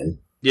already all in.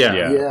 Yeah,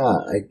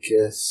 I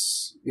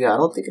guess. Yeah, I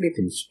don't think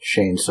anything's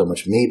changed so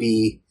much.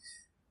 Maybe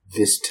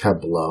this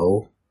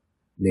tableau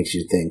makes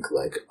you think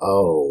like,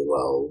 oh,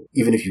 well,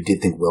 even if you did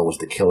think Will was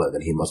the killer,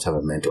 then he must have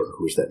a mentor.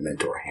 Who's that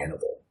mentor?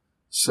 Hannibal.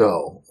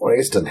 So, or I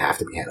guess it doesn't have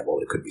to be Hannibal.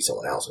 It could be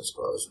someone else, I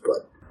suppose.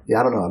 But yeah,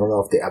 I don't know. I don't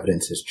know if the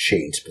evidence has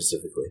changed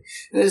specifically.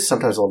 And it is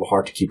sometimes a little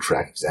hard to keep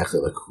track exactly,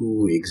 like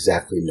who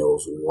exactly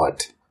knows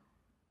what,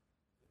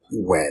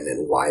 when,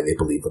 and why they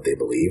believe what they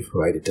believe,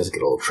 right? It does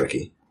get a little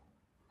tricky.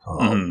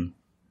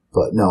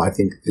 But no, I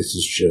think this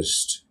is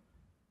just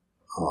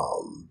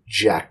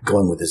Jack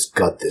going with his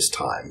gut this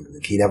time.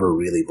 Like, he never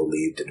really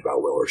believed it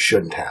about Will, or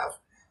shouldn't have.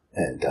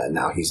 And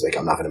now he's like,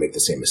 I'm not going to make the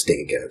same mistake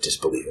again of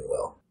disbelieving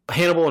Will.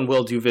 Hannibal and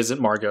Will do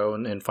visit Margot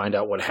and find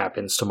out what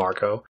happens to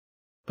Margot.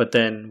 But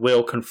then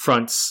Will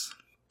confronts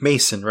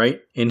Mason,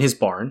 right, in his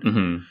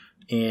barn.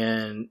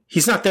 And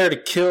he's not there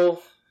to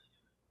kill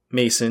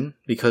Mason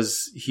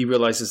because he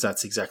realizes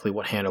that's exactly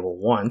what Hannibal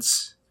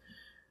wants.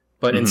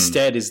 But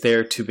instead is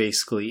there to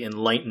basically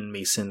enlighten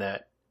Mason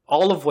that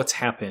all of what's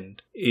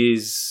happened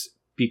is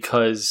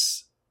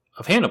because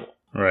of Hannibal.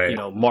 Right. You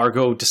know,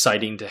 Margot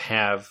deciding to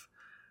have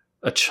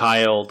a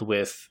child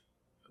with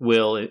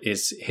Will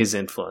is his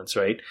influence,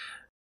 right?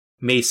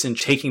 Mason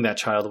taking that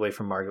child away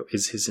from Margot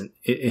is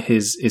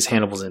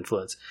Hannibal's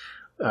influence.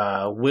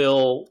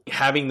 Will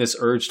having this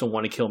urge to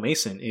want to kill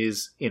Mason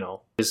is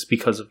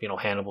because of,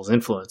 Hannibal's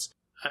influence.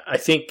 I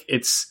think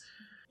it's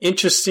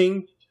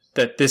interesting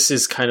that this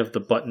is kind of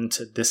the button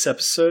to this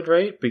episode,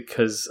 right?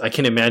 Because I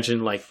can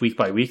imagine like week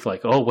by week,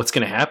 like, oh, what's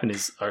going to happen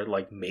are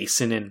like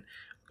Mason and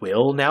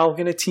Will now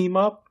going to team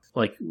up?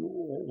 Like,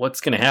 what's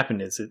going to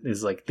happen?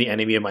 Is like the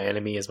enemy of my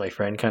enemy is my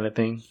friend kind of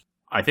thing?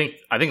 I think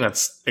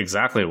that's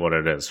exactly what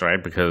it is,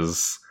 right?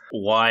 Because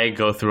why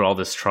go through all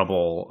this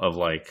trouble of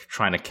like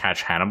trying to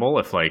catch Hannibal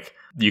if like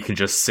you can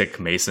just sick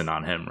Mason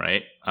on him,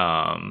 right?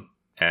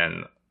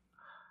 And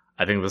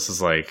I think this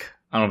is like,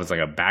 I don't know if it's like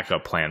a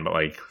backup plan, but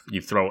like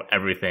you throw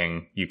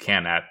everything you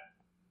can at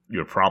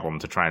your problem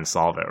to try and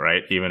solve it,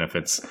 right? Even if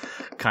it's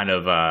kind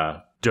of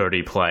a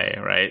dirty play,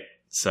 right?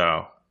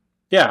 So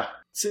yeah,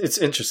 it's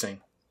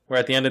interesting. We're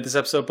at the end of this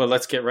episode, but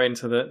let's get right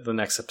into the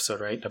next episode,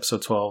 right?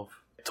 Episode 12.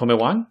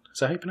 Tome-Wan? Is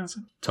that how you pronounce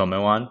it?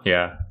 Tome-Wan?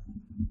 Yeah.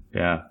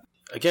 Yeah.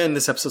 Again,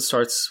 this episode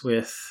starts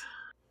with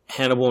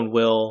Hannibal and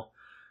Will,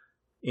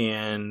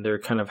 and they're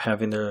kind of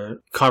having their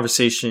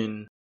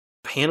conversation.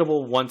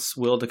 Hannibal wants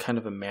Will to kind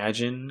of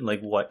imagine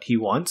like what he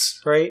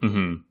wants, right?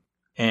 Mm-hmm.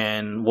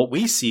 And what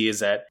we see is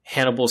that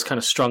Hannibal's kind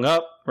of strung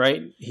up,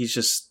 right? He's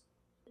just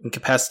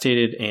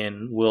incapacitated,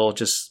 and Will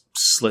just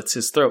slits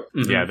his throat.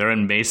 Mm-hmm. Yeah, they're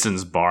in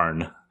Mason's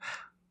barn.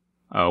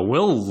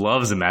 Will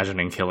loves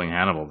imagining killing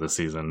Hannibal this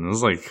season. This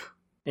is like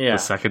the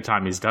second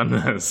time he's done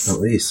this. At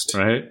least.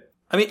 Right?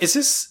 I mean, is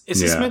this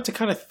meant to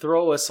kind of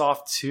throw us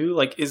off too?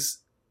 Like,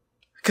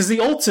 because the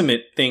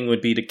ultimate thing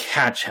would be to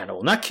catch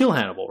Hannibal, not kill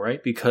Hannibal,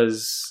 right?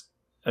 Because,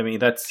 I mean,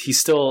 he's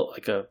still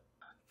like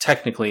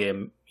technically,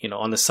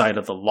 on the side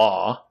of the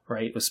law,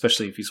 right?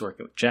 Especially if he's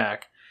working with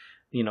Jack.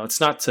 It's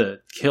not to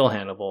kill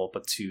Hannibal,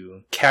 but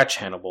to catch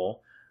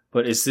Hannibal.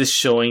 But is this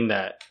showing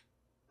that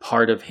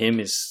part of him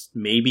is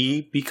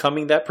maybe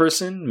becoming that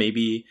person?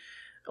 Maybe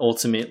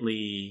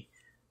ultimately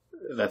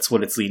that's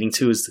what it's leading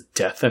to, is the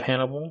death of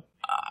Hannibal?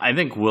 I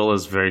think Will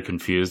is very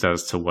confused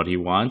as to what he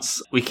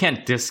wants. We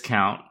can't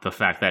discount the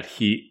fact that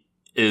he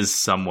is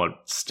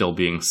somewhat still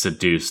being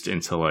seduced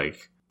into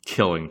like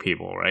killing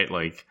people, right?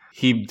 Like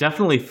he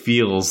definitely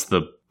feels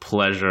the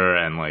pleasure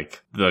and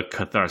like the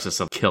catharsis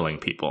of killing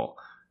people.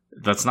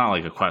 That's not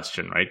like a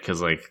question, right?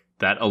 Because like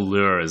that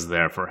allure is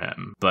there for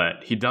him.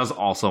 But he does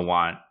also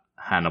want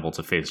Hannibal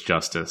to face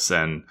justice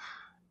and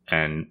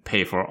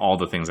pay for all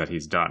the things that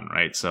he's done,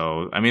 right?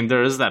 So, I mean,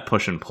 there is that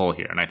push and pull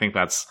here. And I think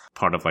that's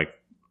part of like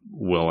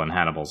Will and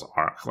Hannibal's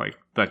arc. Like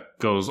that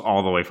goes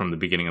all the way from the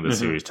beginning of the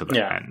series to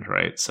the end,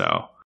 right?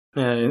 So,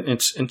 yeah,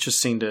 it's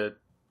interesting to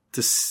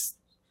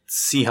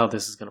see how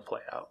this is going to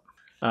play out.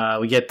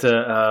 We get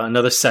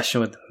another session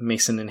with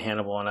Mason and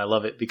Hannibal, and I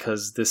love it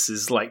because this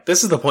is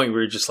the point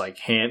where you're just like,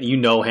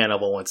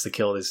 Hannibal wants to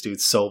kill this dude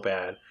so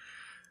bad.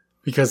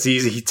 Because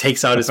he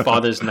takes out his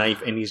father's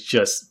knife and he's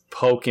just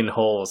poking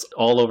holes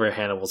all over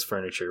Hannibal's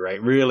furniture,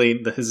 right?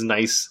 Really, his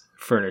nice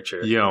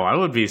furniture. Yo, I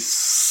would be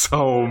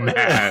so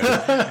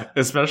mad.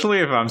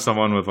 Especially if I'm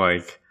someone with,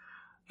 like,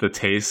 the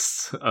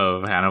taste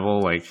of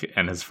Hannibal, like,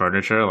 and his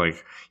furniture.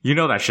 Like,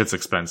 that shit's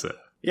expensive.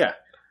 Yeah.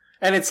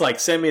 And it's like,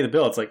 send me the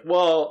bill. It's like,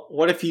 well,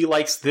 what if he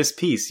likes this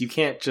piece? You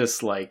can't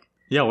just, like...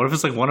 Yeah, what if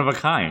it's, like, one of a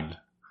kind?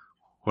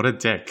 What a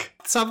dick.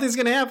 Something's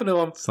going to happen to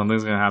him.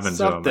 Something's going to happen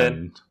to him.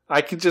 And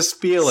I could just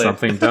feel it.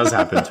 Something does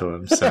happen to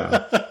him,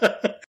 so.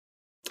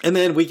 And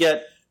then we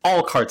get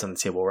all cards on the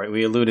table, right?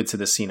 We alluded to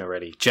this scene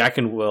already. Jack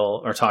and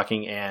Will are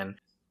talking, and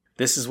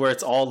this is where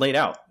it's all laid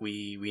out.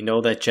 We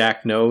know that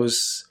Jack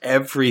knows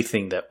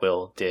everything that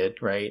Will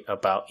did, right?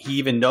 He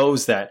even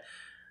knows that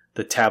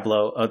the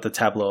tableau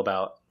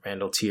about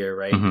Randall Tier,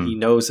 right? Mm-hmm. He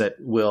knows that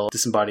Will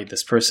disembodied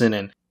this person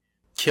and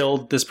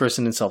killed this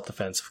person in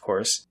self-defense, of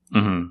course.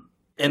 Mm-hmm.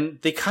 And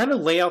they kind of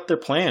lay out their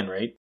plan,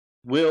 right?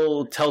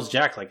 Will tells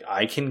Jack, like,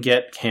 I can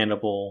get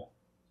Hannibal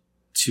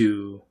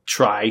to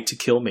try to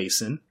kill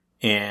Mason,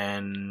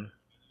 and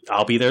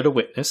I'll be there to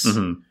witness.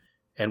 Mm-hmm.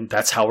 And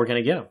that's how we're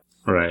going to get him.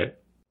 Right.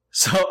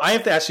 So I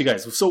have to ask you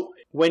guys, so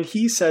when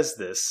he says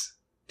this,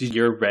 did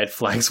your red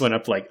flags went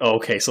up like, oh,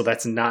 okay, so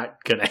that's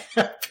not going to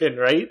happen,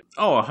 right?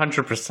 Oh,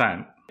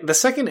 100%. The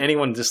second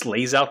anyone just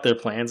lays out their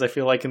plans, I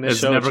feel like in this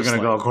it's show... It's never going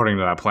to go according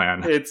to that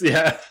plan. It's,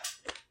 yeah.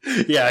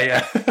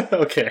 Yeah.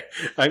 Okay.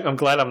 I'm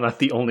glad I'm not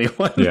the only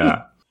one.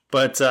 Yeah.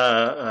 But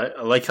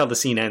I like how the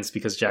scene ends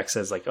because Jack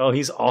says, like, oh,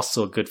 he's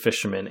also a good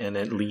fisherman. And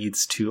it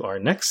leads to our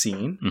next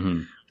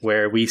scene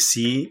where we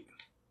see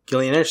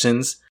Gillian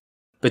Anderson's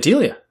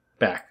Bedelia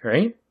back,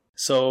 right?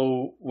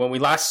 So when we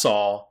last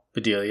saw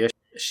Bedelia,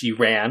 she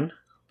ran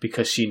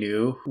because she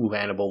knew who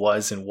Hannibal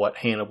was and what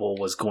Hannibal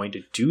was going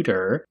to do to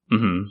her.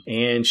 Mm-hmm.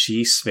 And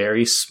she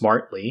very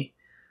smartly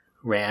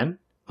ran.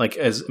 Like,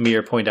 as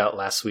Amir pointed out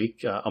last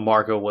week,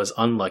 Amargo was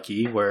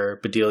unlucky, where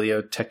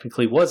Bedelia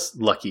technically was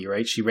lucky,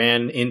 right? She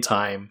ran in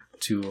time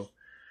to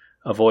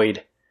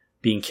avoid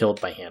being killed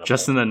by Hannibal.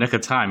 Just in the nick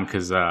of time,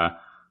 because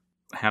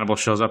Hannibal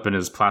shows up in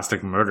his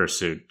plastic murder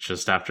suit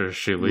just after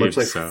she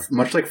leaves.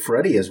 Much like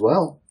Freddie as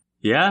well.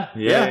 Yeah.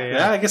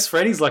 I guess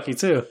Freddie's lucky,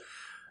 too.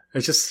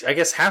 It's just, I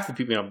guess half the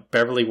people,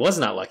 Beverly was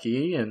not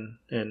lucky, and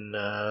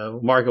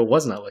Margot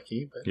was not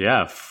lucky. But.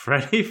 Yeah,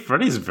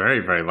 Freddie's very,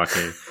 very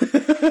lucky.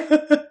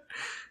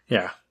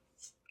 Yeah.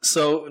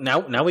 So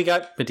now we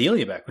got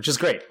Bedelia back, which is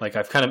great. Like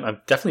I've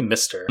definitely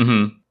missed her.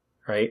 Mm-hmm.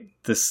 Right?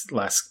 This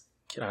last,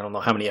 I don't know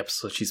how many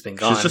episodes she's been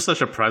gone. She's just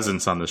such a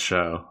presence on the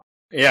show.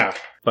 Yeah.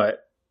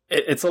 But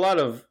it's a lot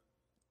of,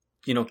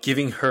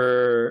 giving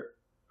her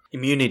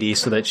immunity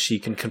so that she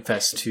can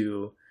confess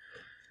to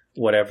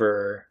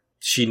whatever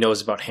she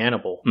knows about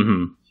Hannibal.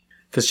 Mm-hmm.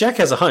 Because Jack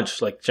has a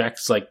hunch. Like,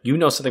 Jack's like, you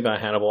know something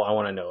about Hannibal. I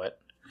want to know it.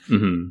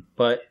 Mm-hmm.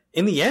 But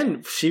in the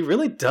end, she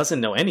really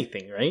doesn't know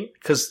anything, right?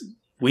 Because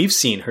we've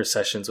seen her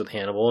sessions with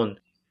Hannibal, and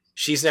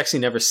she's actually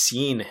never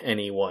seen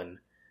anyone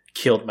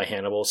killed by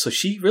Hannibal. So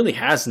she really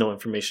has no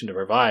information to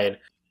provide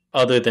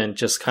other than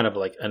just kind of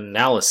like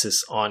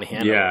analysis on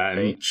Hannibal. Yeah, right?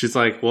 and she's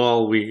like,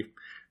 well, we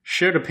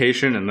shared a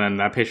patient, and then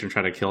that patient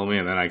tried to kill me,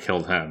 and then I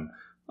killed him.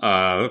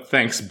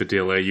 Thanks,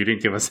 Bedelia. You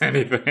didn't give us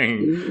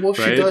anything. Well,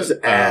 right? she does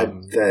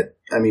add that,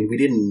 I mean, we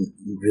didn't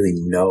really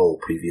know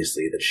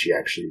previously that she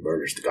actually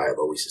murders the guy I've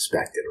always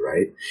suspected,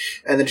 right?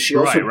 And then she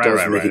also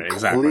does make it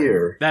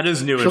clear. That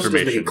is new she also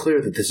information. does make it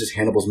clear that this is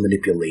Hannibal's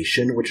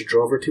manipulation which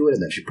drove her to it,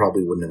 and that she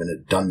probably wouldn't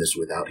have done this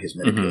without his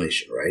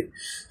manipulation, right?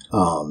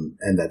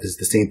 And that this is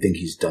the same thing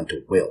he's done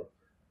to Will.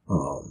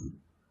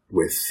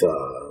 With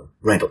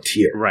Randall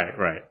Tier.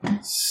 Right.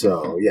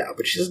 So yeah,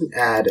 but she doesn't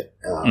add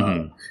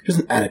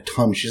a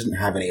ton. She doesn't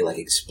have any like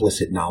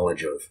explicit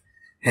knowledge of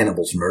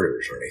Hannibal's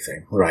murders or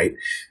anything, right?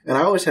 And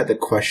I always had the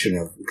question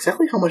of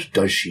exactly how much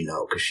does she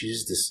know? Because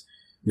she's this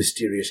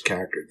mysterious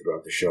character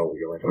throughout the show. Where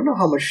you're like, I don't know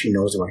how much she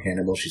knows about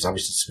Hannibal. She's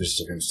obviously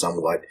suspicious of him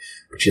somewhat,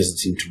 but she doesn't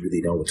seem to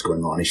really know what's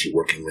going on. Is she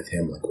working with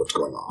him? Like, what's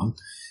going on?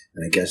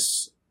 And I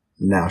guess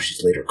now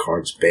she's laid her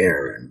cards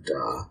bare, and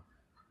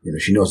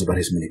she knows about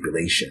his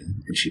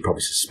manipulation, and she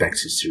probably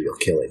suspects his serial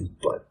killing,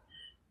 but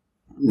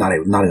not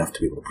enough to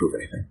be able to prove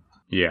anything.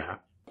 Yeah.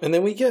 And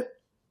then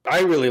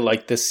I really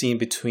like this scene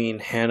between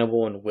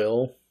Hannibal and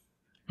Will,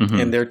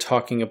 and they're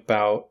talking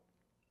about,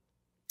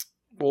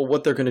 well,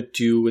 what they're going to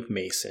do with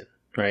Mason,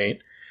 right?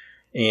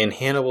 And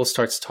Hannibal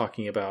starts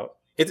talking about,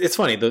 it's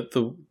funny,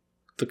 the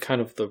kind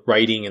of the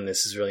writing in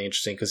this is really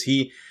interesting, because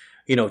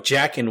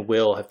Jack and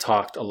Will have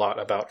talked a lot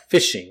about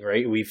fishing,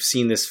 right? We've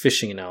seen this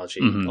fishing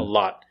analogy a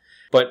lot.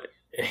 But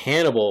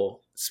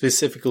Hannibal,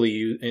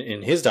 specifically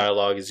in his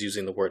dialogue, is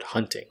using the word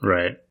hunting.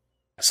 Right.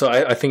 So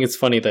I think it's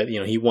funny that,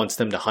 he wants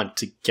them to hunt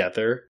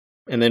together.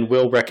 And then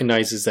Will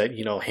recognizes that,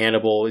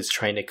 Hannibal is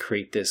trying to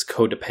create this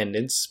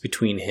codependence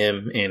between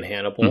him and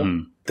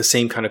Hannibal. The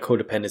same kind of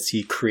codependence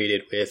he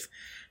created with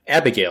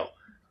Abigail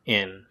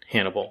and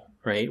Hannibal,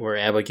 right? Where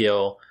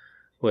Abigail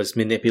was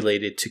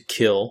manipulated to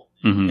kill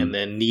and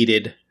then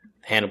needed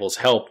Hannibal's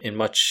help in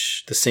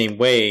much the same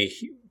way.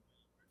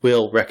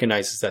 Will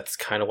recognizes that's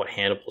kind of what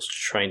Hannibal's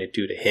trying to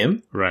do to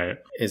him. Right.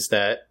 Is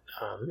that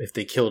if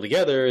they kill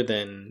together,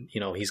 then,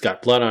 he's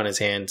got blood on his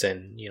hands,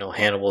 and,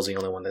 Hannibal's the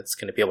only one that's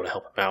going to be able to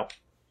help him out.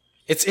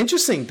 It's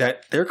interesting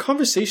that their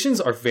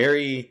conversations are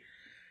very,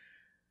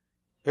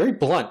 very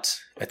blunt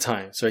at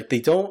times, right? They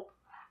don't,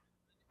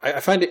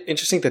 I find it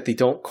interesting that they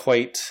don't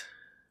quite,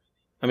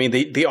 I mean,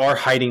 they are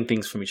hiding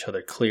things from each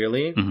other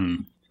clearly,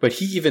 but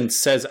he even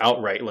says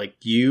outright, like,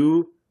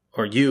 you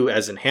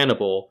as in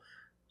Hannibal,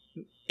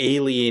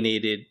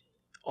 alienated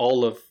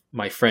all of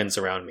my friends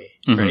around me,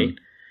 right?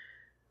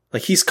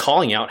 Like, he's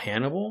calling out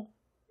Hannibal,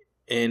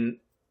 and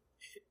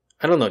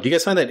I don't know. Do you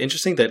guys find that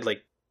interesting that,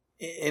 like,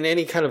 in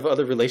any kind of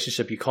other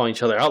relationship, you call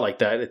each other out like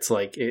that? It's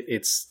like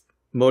it's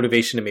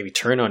motivation to maybe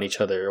turn on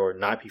each other or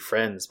not be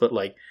friends, but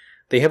like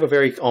they have a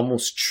very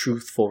almost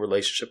truthful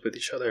relationship with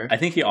each other. I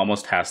think he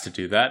almost has to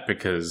do that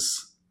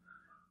because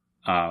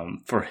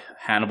for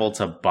Hannibal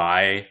to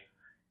buy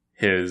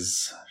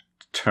his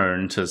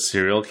turn to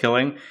serial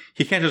killing,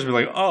 he can't just be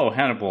like, oh,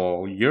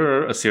 Hannibal,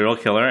 you're a serial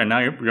killer and now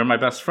you're my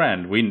best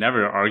friend. We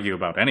never argue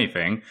about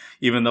anything,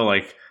 even though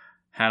like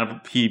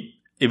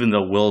even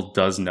though Will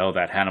does know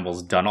that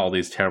Hannibal's done all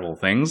these terrible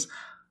things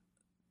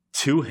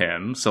to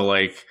him. So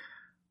like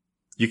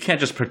you can't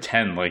just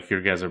pretend like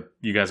you guys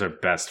are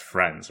best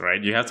friends,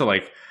 right? You have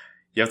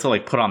to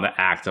put on the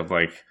act of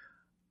like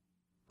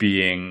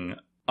being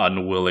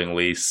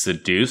unwillingly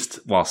seduced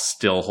while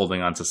still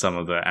holding on to some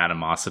of the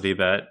animosity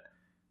that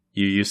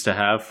you used to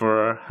have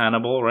for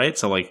Hannibal, right?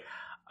 So, like,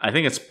 I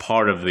think it's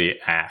part of the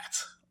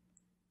act.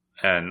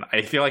 And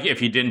I feel like if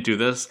he didn't do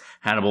this,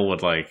 Hannibal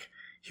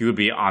he would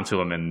be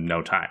onto him in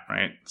no time,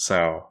 right?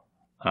 So,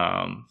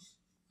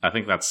 I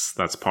think that's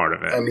part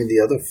of it. I mean, the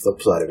other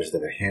flip side of it is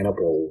that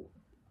Hannibal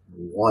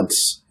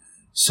wants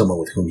someone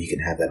with whom he can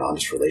have that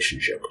honest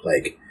relationship.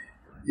 Like,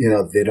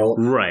 they don't...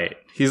 Right.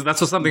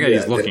 That's something that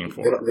he's looking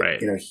for, right?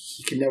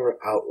 He can never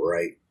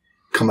outright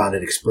come out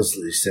and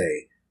explicitly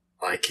say,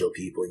 I kill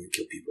people, you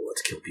kill people,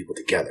 let's kill people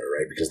together,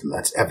 right? Because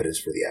that's evidence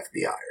for the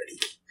FBI,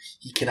 right?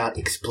 He cannot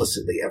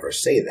explicitly ever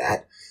say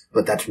that,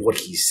 but that's what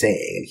he's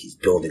saying, and he's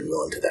building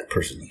Will into that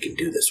person he can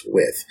do this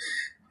with.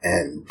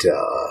 And,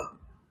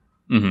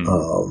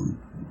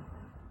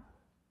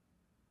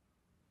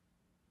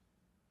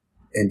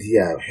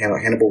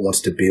 Hannibal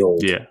wants to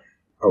build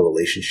a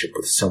relationship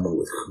with someone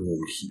with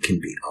whom he can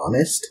be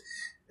honest.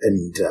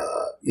 And,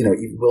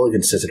 Will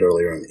even says it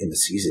earlier in the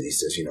season. He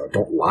says,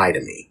 don't lie to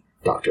me,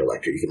 Dr.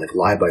 Lecter. You can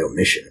lie by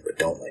omission, but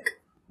don't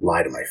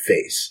lie to my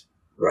face,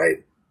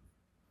 right?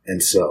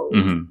 And so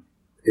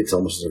it's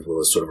almost as if Will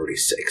has sort of already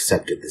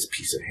accepted this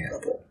piece of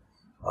Hannibal,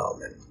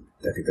 and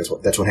I think that's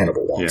what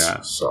Hannibal wants.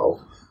 Yeah. So,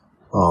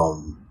 I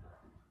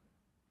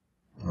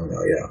don't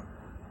know.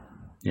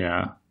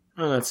 Yeah.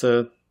 Oh, that's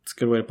a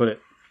good way to put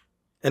it.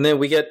 And then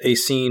we get a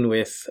scene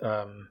with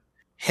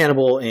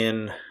Hannibal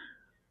and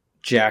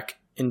Jack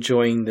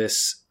enjoying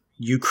this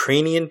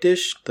Ukrainian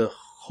dish, the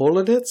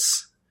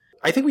holodits.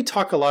 I think we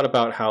talk a lot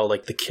about how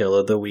like the kill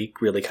of the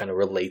week really kind of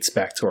relates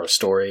back to our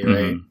story,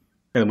 right?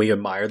 And we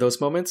admire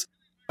those moments.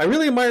 I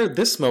really admire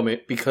this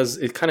moment because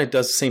it kind of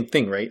does the same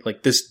thing, right?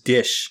 Like this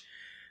dish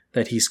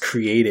that he's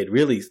created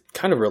really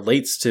kind of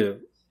relates to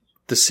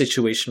the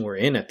situation we're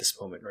in at this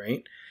moment,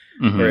 right?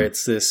 Where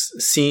it's this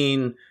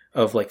scene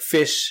of like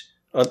fish,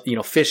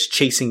 fish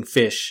chasing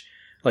fish,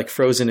 like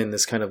frozen in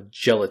this kind of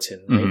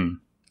gelatin, right?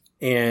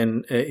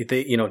 And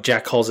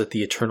Jack calls it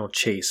the eternal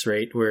chase,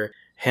 right? Where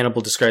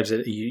Hannibal describes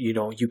it,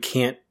 you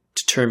can't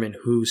determine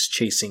who's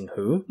chasing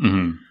who.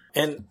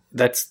 And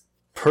that's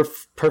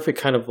perfect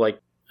kind of like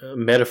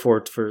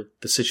metaphor for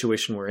the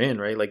situation we're in,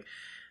 right? Like,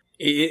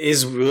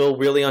 is Will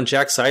really on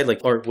Jack's side?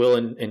 Like, or Will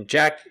and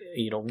Jack,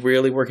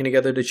 really working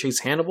together to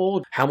chase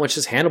Hannibal? How much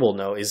does Hannibal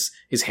know? Is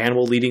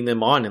Hannibal leading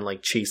them on and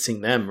like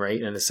chasing them,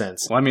 right? In a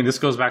sense. Well, I mean, this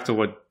goes back to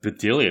what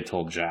Bedelia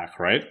told Jack,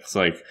 right? It's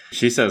like,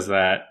 she says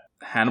that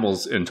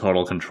Hannibal's in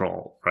total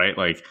control, right?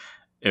 Like,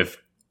 if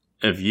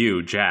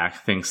you,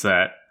 Jack, thinks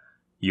that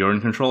you're in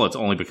control, it's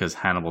only because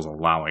Hannibal's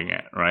allowing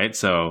it, right?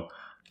 So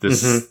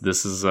this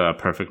is a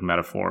perfect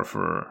metaphor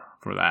for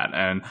that.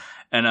 And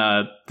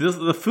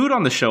the food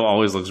on the show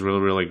always looks really,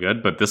 really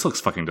good, but this looks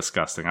fucking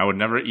disgusting. I would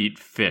never eat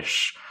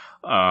fish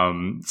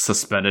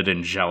suspended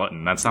in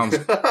gelatin. That sounds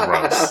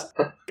gross.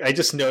 I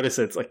just noticed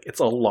it's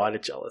a lot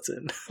of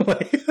gelatin.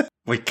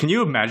 Like, can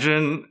you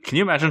imagine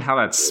how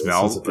that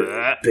smells?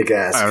 Big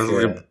ass. I was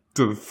going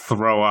to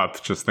throw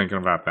up just thinking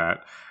about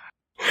that.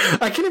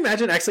 I can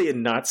imagine actually it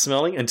not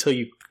smelling until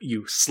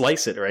you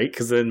slice it, right?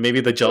 Because then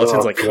maybe the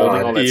gelatin's holding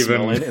all that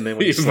smell in, and then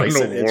when you slice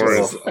it,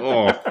 it's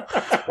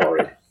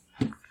horrid.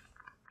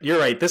 You're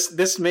right.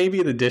 This may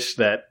be the dish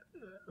that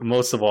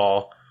most of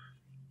all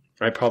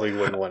I probably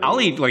wouldn't want to I'll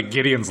eat like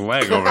Gideon's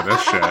leg over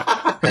this shit.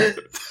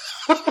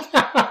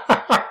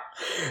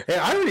 Hey,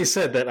 I already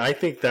said that I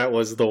think that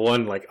was the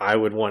one like I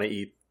would want to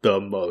eat the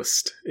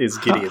most is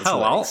Gideon's leg.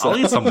 I'll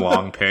eat some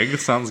long pig.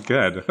 Sounds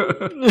good.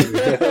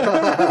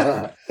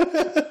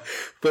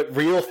 But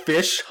real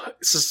fish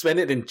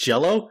suspended in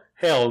Jell-O?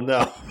 Hell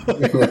no.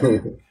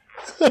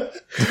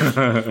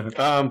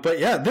 But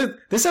yeah,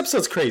 this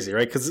episode's crazy,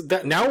 right? Because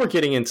now we're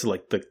getting into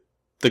like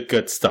the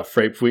good stuff,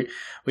 right?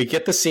 We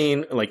get the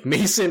scene, like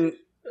Mason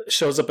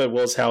shows up at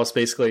Will's house,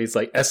 basically. He's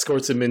like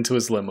escorts him into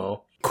his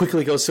limo.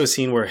 Quickly goes to a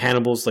scene where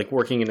Hannibal's like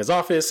working in his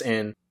office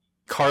and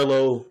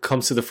Carlo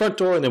comes to the front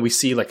door, and then we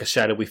see like a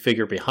shadowy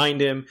figure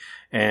behind him,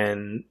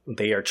 and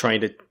they are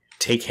trying to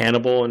take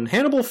Hannibal, and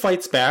Hannibal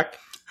fights back.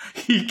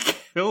 He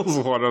kills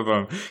one of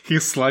them. He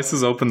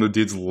slices open the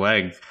dude's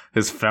leg,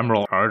 his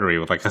femoral artery,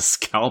 with like a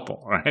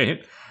scalpel, right?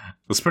 It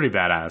was pretty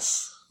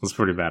badass.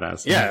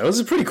 Yeah, it was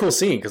a pretty cool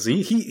scene because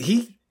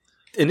he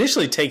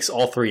initially takes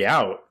all three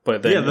out,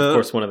 but then of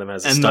course one of them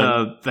has a stun.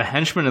 And the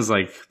henchman is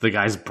like the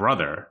guy's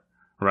brother,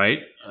 right?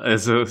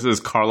 Is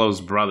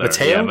Carlo's brother.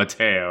 Matteo? Yeah,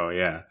 Matteo,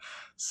 yeah.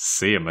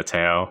 See ya,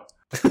 Matteo.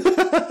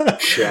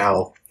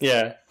 Ciao.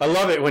 Yeah, I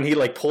love it when he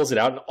like pulls it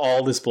out and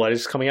all this blood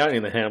is just coming out,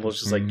 and the Hannibal's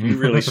just like, you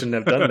really shouldn't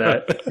have done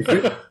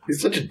that.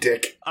 He's such a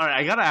dick. All right,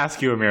 I gotta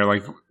ask you, Amir,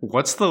 like,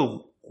 what's the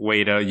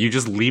way to, you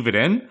just leave it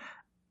in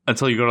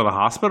until you go to the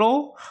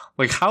hospital?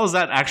 Like, how is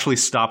that actually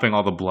stopping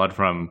all the blood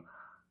from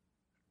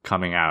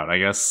coming out? I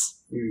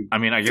guess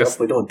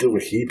Definitely don't do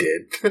what he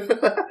did. I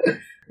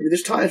mean,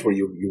 there's times where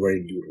you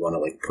would want to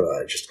like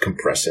just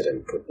compress it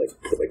and put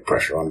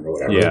pressure on it or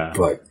whatever. Yeah.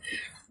 But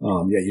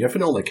you definitely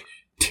don't like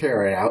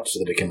tear it out so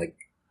that it can like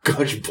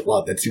gush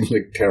blood. That seems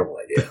like a terrible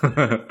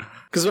idea.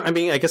 Because I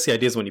mean, I guess the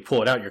idea is when you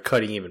pull it out, you're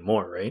cutting even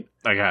more, right?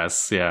 I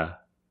guess, yeah.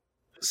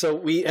 So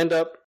we end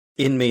up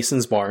in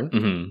Mason's barn.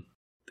 Mm-hmm.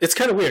 It's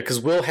kind of weird because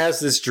Will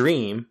has this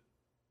dream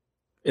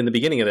in the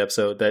beginning of the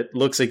episode that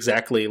looks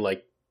exactly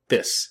like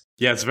this.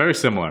 Yeah, it's very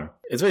similar.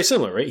 It's very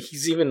similar, right?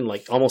 He's even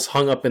like almost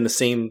hung up in the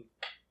same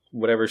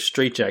whatever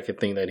straitjacket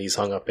thing that he's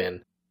hung up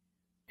in.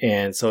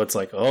 And so it's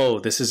like, oh,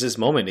 this is his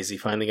moment. Is he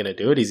finally going to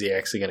do it? Is he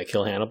actually going to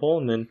kill Hannibal?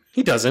 And then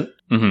he doesn't.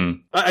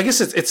 Mm-hmm. I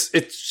guess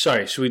it's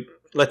sorry, should we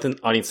let the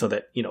audience know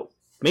that,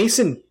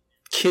 Mason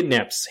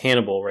kidnaps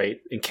Hannibal, right?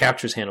 And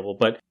captures Hannibal,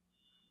 but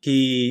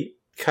he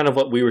kind of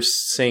what we were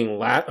saying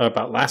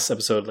about last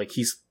episode, like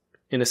he's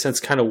in a sense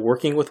kind of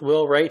working with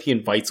Will, right? He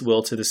invites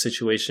Will to the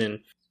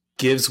situation,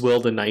 gives Will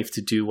the knife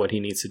to do what he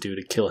needs to do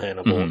to kill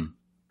Hannibal. Mm-hmm.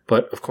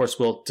 But of course,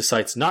 Will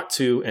decides not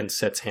to and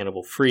sets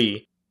Hannibal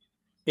free.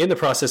 In the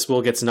process,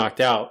 Will gets knocked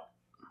out.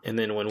 And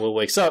then when Will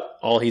wakes up,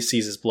 all he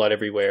sees is blood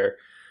everywhere.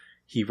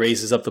 He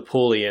raises up the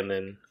pulley, and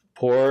then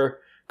poor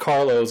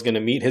Carlo is going to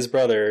meet his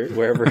brother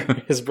wherever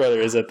his brother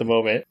is at the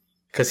moment.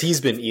 Because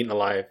he's been eaten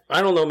alive.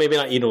 I don't know, maybe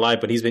not eaten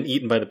alive, but he's been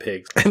eaten by the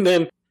pigs. And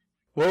then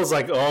Will's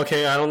like, oh,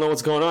 okay, I don't know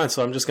what's going on,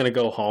 so I'm just going to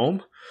go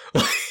home.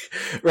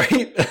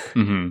 Right?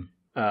 Mm-hmm.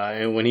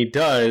 And when he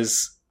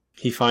does,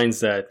 he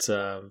finds that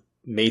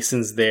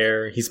Mason's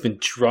there. He's been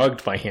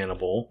drugged by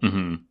Hannibal.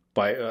 Mm-hmm.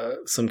 By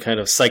some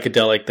kind of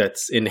psychedelic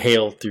that's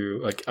inhaled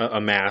through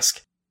a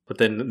mask. But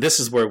then this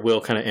is where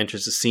Will kind of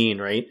enters the scene,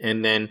 right?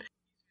 And then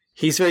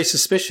he's very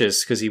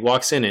suspicious because he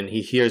walks in and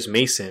he hears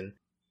Mason.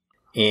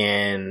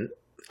 And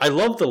I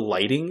love the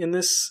lighting in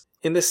this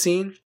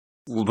scene.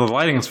 Well, the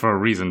lighting is for a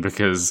reason,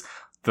 because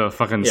the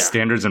fucking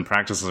standards and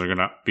practices are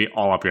gonna be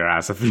all up your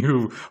ass if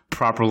you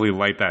properly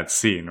light that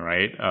scene,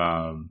 right?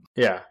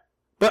 Yeah,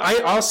 but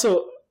I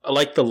also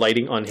like the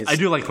lighting on his. I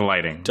do like the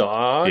lighting.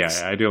 Dogs.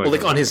 Yeah, I do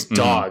like on his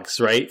dogs,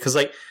 right? Because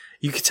like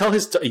you could tell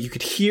you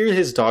could hear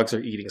his dogs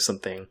are eating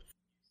something.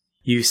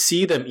 You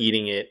see them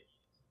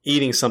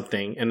eating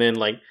something, and then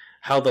like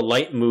how the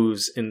light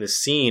moves in the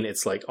scene,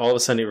 it's like all of a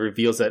sudden it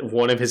reveals that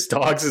one of his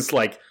dogs is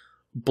like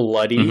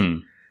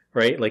bloody,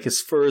 right? Like his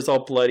fur is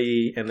all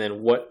bloody, and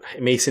then what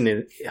Mason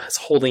is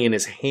holding in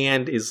his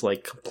hand is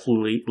like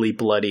completely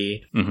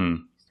bloody.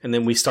 And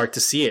then we start to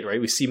see it, right?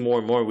 We see more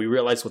and more. We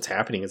realize what's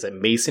happening is that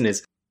Mason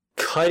is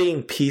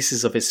cutting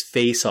pieces of his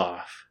face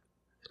off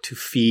to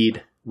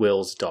feed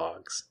Will's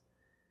dogs.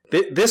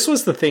 This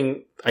was the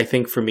thing, I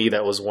think, for me,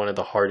 that was one of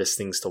the hardest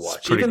things to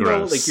watch. Even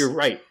gross. Though, like, you're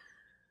right.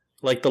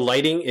 Like, the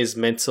lighting is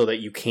meant so that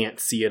you can't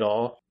see it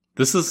all.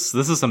 This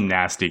is some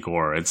nasty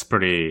gore. It's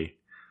pretty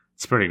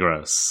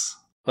gross.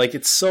 Like,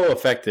 it's so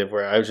effective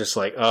where I was just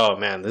like, oh,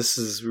 man, this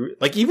is...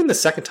 Like, even the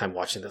second time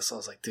watching this, I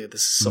was like, dude,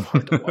 this is so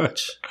hard to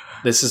watch.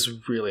 This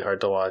is really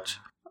hard to watch.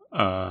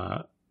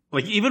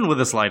 Like, even with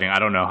this lighting, I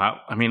don't know how...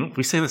 I mean,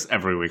 we say this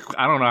every week.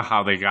 I don't know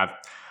how they got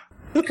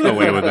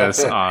away with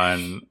this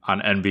on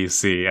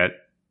NBC at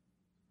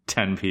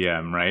 10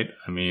 p.m., right?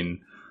 I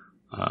mean,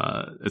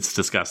 it's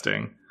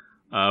disgusting.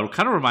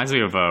 Kind of reminds me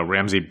of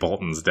Ramsay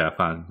Bolton's death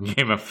on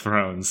Game of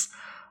Thrones.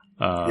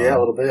 Yeah, a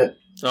little bit.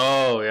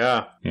 Oh,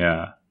 yeah.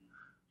 Yeah.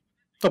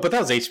 Oh, but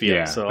that was HBO.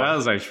 Yeah, so. that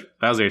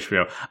was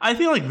HBO. I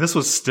feel like this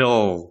was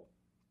still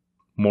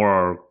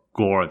more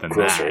gore than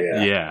grosser,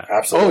 that. Yeah.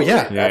 Absolutely. Oh,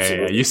 yeah.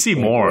 Absolutely. You see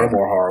more. Way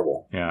more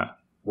horrible. Yeah.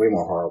 Way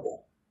more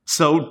horrible.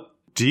 So,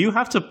 do you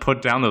have to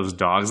put down those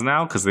dogs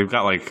now because they've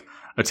got like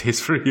a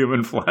taste for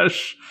human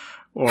flesh,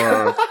 or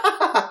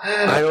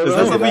I don't is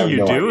know. that something you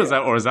do? Idea. Is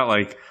that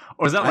like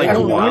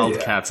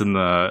wildcats in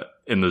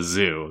the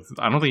zoo?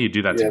 I don't think you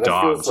do that to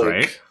dogs, like,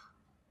 right?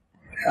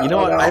 You know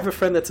what? I have a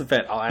friend that's a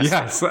vet. I'll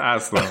ask them.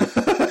 Ask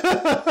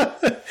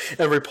them.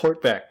 And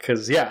report back.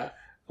 Because,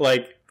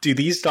 like, do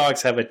these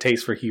dogs have a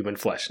taste for human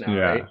flesh now,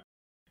 right?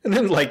 And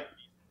then, like,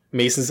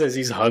 Mason says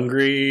he's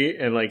hungry,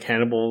 and, like,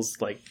 Hannibal's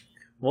like,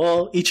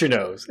 well, eat your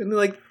nose. And,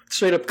 like,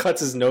 straight up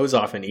cuts his nose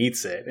off and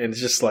eats it. And it's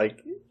just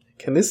like,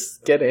 can this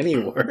get any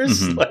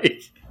worse?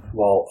 Like,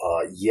 well,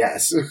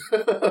 yes.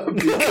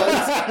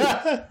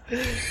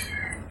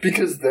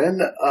 because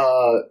then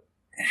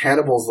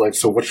Hannibal's like,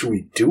 so what should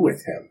we do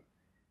with him?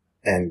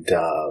 And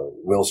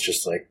Will's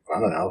just like, I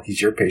don't know,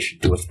 he's your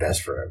patient, do what's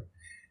best for him.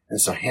 And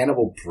so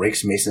Hannibal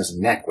breaks Mason's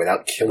neck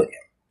without killing him.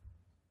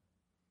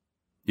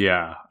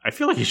 Yeah, I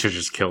feel like he should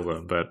just kill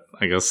him, but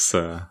I guess...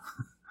 I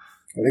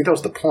think that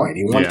was the point.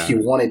 He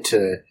wanted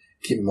to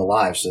keep him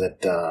alive so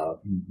that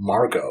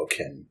Margot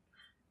can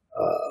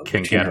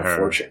get her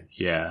fortune.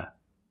 Yeah,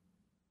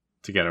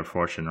 to get her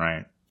fortune,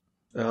 right.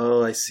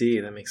 Oh, I see.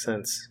 That makes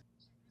sense.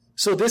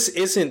 So this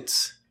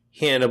isn't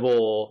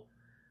Hannibal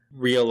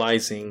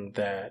realizing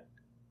that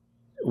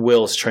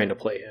Will's trying to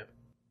play him.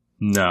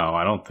 No,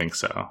 I don't think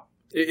so.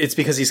 It's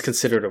because he's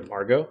considered a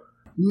Margot?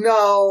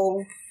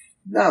 No,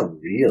 not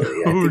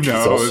really. Who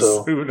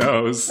knows? Who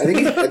knows? I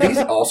think he's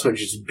also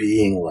just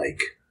being like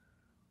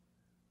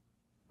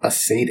a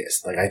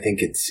sadist. Like, I think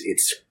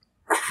it's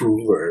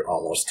crueler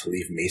almost to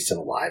leave Mason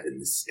alive in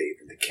this state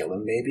than to kill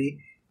him, maybe.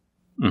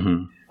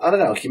 I don't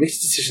know. He makes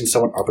decisions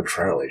somewhat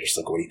arbitrarily, just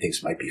like what he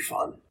thinks might be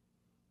fun.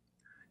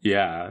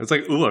 Yeah, it's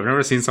like, ooh, I've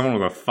never seen someone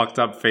with a fucked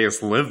up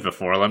face live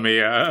before. Let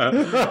me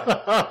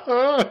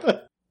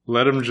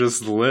let him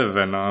just live,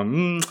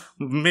 and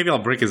maybe I'll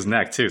break his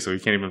neck too, so he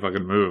can't even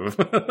fucking move.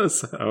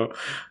 So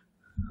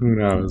who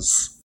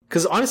knows?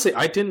 Because honestly,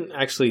 I didn't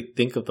actually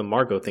think of the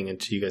Margot thing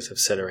until you guys have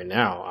said it right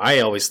now. I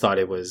always thought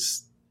it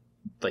was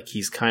like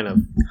he's kind of.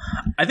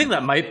 I think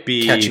that might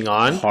be catching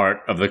on.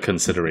 Part of the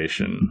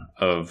consideration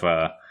of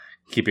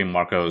keeping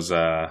Marco's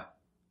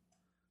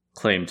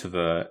claim to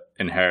the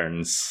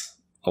inheritance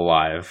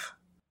alive.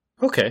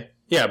 Okay.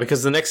 Yeah,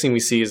 because the next thing we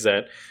see is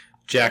that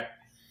Jack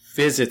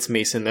visits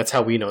Mason. That's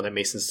how we know that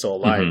Mason's still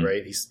alive,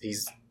 right?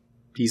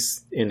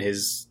 He's in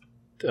his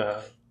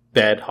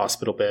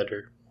hospital bed,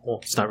 or well,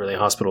 it's not really a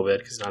hospital bed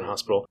because he's not in a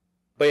hospital.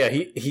 But yeah,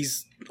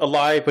 he's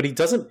alive, but he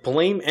doesn't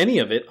blame any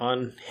of it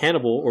on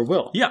Hannibal or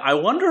Will. Yeah, I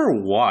wonder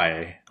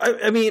why.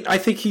 I mean, I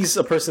think he's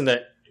a person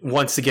that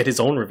wants to get his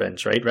own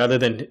revenge, right? Rather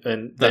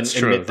than that's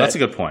true. That's a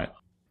good point.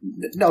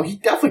 No, he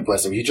definitely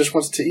blames him. He just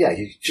wants to. Yeah,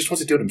 he just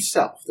wants to do it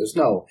himself.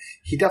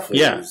 He definitely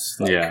is.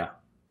 Like,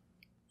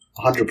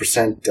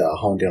 100%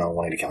 honed in on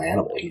wanting to kill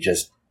Hannibal. He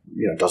just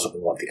doesn't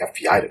want the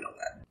FBI to know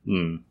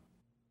that.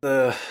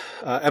 The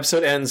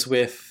episode ends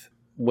with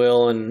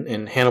Will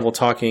and Hannibal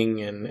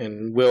talking,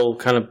 and Will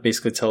kind of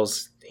basically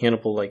tells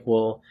Hannibal, like,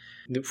 well,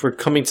 if we're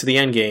coming to the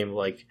end game,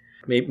 like,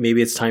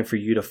 maybe it's time for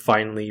you to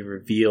finally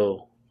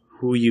reveal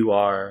who you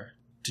are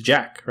to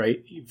Jack,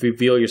 right? You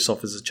reveal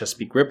yourself as a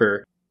Chesapeake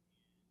Ripper.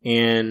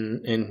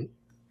 And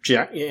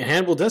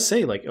Hannibal does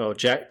say, like, oh,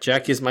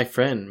 Jack is my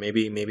friend.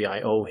 Maybe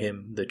I owe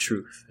him the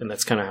truth. And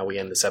that's kind of how we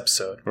end this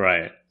episode.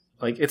 Right.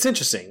 Like, it's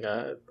interesting.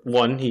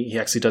 One, he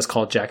actually does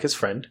call Jack his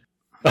friend.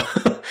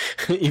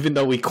 Even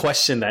though we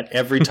question that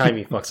every time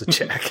he fucks with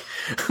Jack.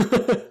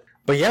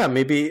 But yeah,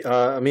 maybe,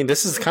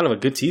 this is kind of a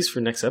good tease for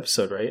next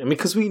episode, right? I mean,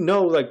 because we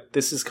know, like,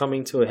 this is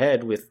coming to a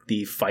head with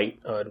the fight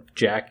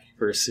Jack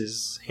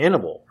versus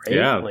Hannibal, right?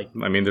 Yeah. Like,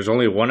 I mean, there's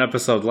only one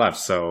episode left,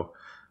 so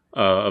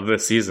of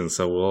this season,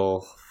 so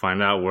we'll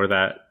find out where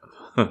that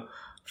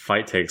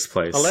fight takes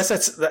place. Unless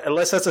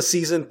that's a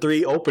season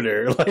 3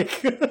 opener, like,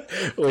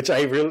 which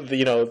I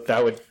really,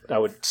 that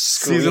would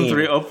scream. Season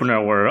 3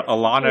 opener where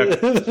Alana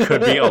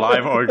could be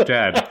alive or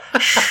dead.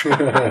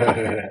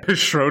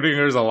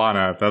 Schrodinger's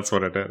Alana, that's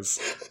what it is.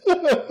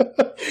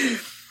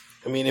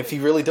 I mean, if he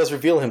really does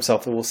reveal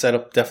himself, it will set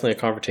up definitely a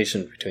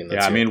conversation between them.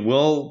 Yeah, I mean,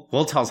 Will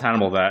tells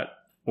Hannibal that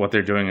what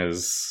they're doing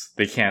is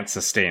they can't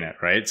sustain it,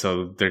 right?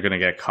 So they're going to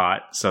get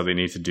caught, so they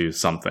need to do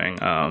something.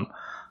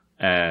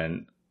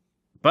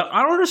 But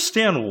I don't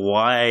understand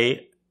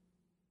why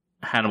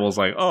Hannibal's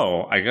like,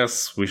 oh, I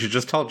guess we should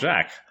just tell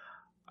Jack.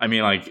 I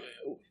mean, like,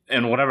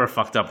 in whatever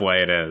fucked up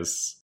way it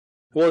is.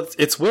 Well,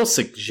 it's Will's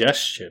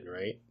suggestion,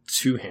 right,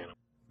 to Hannibal.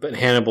 But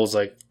Hannibal's,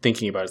 like,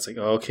 thinking about it. It's like,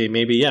 oh, okay,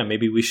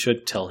 maybe we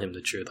should tell him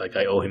the truth. Like,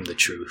 I owe him the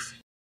truth.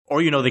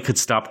 Or, they could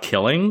stop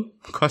killing?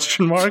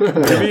 Question mark?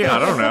 Maybe? I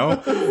don't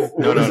know.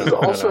 No.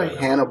 Also,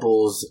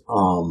 Hannibal's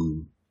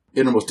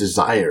innermost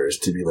desires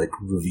to be, like,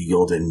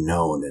 revealed and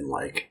known and,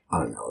 like, I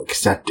don't know,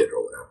 accepted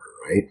or whatever,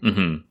 right?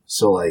 Mm-hmm.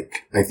 So,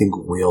 like, I think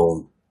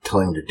Will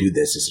telling him to do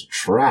this is a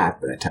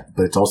trap,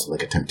 but it's also,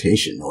 like, a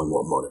temptation, knowing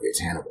what motivates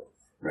Hannibal,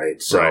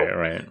 right? So,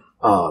 right.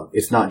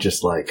 It's not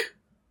just, like,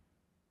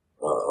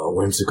 a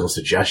whimsical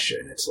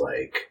suggestion. It's,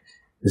 like,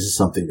 this is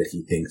something that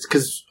he thinks,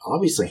 because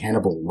obviously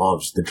Hannibal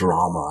loves the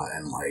drama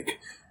and, like,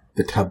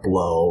 the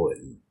tableau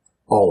and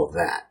all of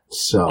that.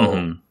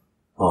 So,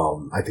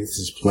 I think this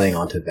is playing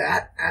onto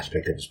that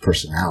aspect of his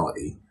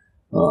personality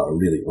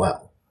really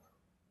well.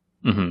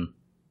 Mm-hmm.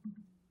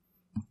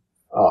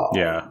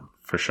 Yeah,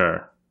 for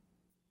sure.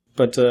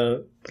 But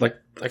like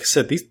I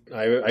said,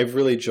 I've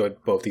really enjoyed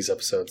both these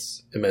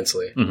episodes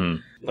immensely. Mm-hmm.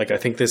 Like, I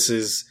think this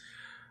is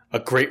a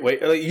great way.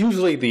 Like,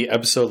 usually the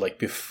episode like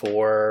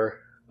before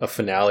a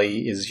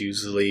finale is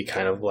usually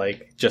kind of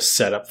like just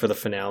set up for the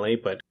finale,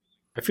 but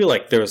I feel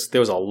like there was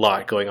a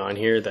lot going on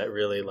here that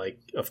really, like,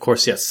 of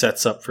course, yes,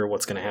 sets up for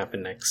what's going to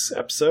happen next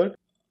episode,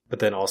 but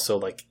then also,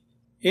 like,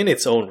 in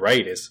its own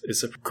right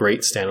is a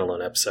great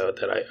standalone episode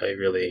that I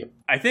really...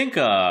 I think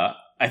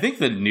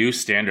the new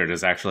standard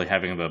is actually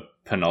having the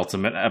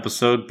penultimate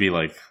episode be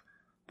like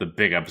the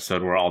big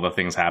episode where all the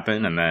things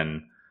happen, and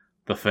then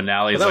the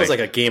finale. Well, that was like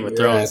a Game of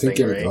Thrones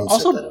thing, right?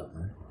 Also,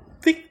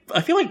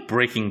 I feel like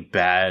Breaking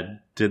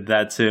Bad did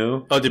that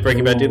too. Oh, did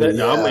Breaking Bad do that?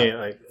 Yeah.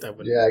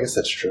 No, I guess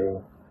that's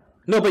true.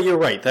 No, but you're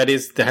right. That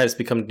has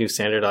become a new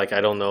standard. Like, I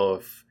don't know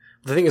if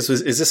the thing is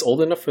this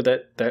old enough for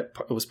that it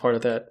was part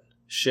of that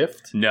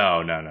shift?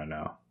 No.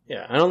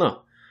 Yeah, I don't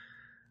know.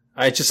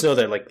 I just know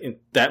that, like,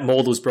 that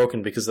mold was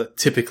broken because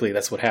typically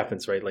that's what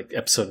happens, right? Like,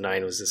 episode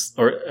 9 was this,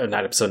 or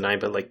not episode 9,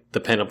 but like the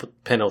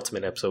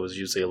penultimate episode was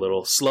usually a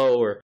little slow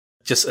or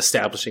just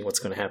establishing what's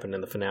going to happen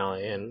in the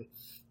finale. And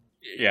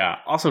yeah.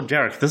 Also,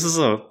 Derek, this is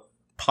a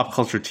pop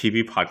culture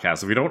TV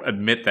podcast. We don't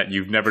admit that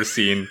you've never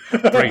seen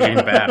Breaking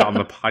Bad on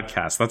the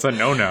podcast. That's a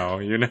no-no.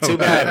 Too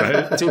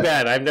bad. Right? Too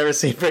bad. I've never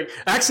seen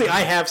Actually, I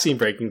have seen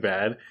Breaking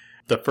Bad,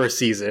 the first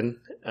season,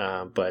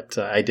 but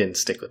I didn't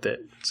stick with it.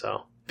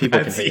 So people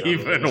that's can hate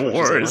even on me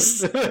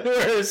worse.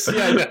 Worse.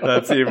 Yeah, I know.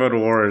 That's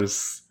even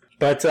worse.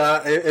 But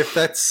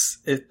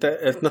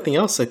if nothing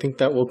else, I think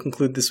that will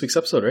conclude this week's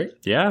episode, right?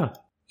 Yeah.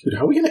 Dude,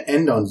 how are we going to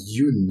end on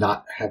you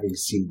not having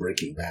seen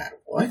Breaking Bad?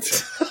 What?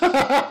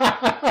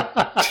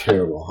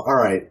 Terrible. All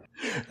right.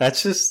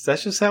 That's just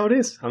how it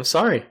is. I'm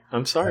sorry. I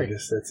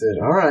guess that's it.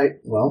 All right.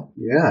 Well,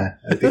 yeah.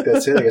 I think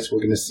that's it. I guess we're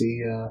going to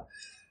see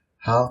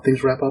how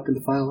things wrap up in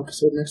the final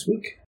episode next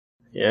week.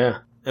 Yeah.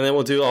 And then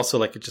we'll do also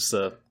like just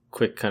a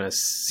quick kind of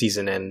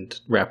season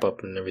end wrap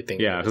up and everything.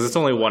 Yeah, because it's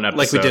only one episode.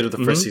 Like we did with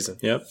the first season.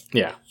 Yep.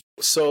 Yeah.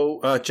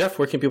 So, Jeff,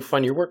 where can people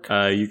find your work?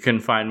 You can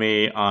find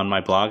me on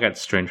my blog at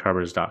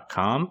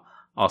strangeharbors.com.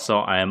 Also,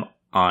 I am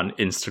on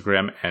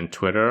Instagram and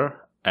Twitter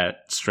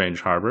at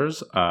Strange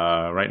Harbors.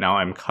 Right now,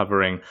 I'm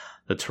covering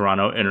the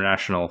Toronto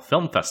International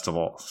Film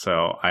Festival.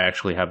 So I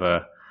actually have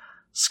a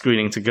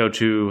screening to go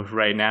to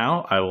right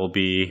now. I will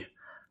be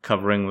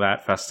covering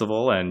that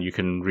festival, and you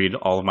can read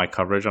all of my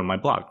coverage on my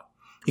blog.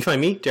 You can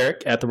find me,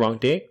 Derek, at The Wrong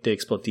Day. Day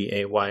spelled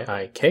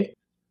D-A-Y-I-K.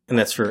 And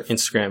that's for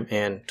Instagram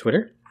and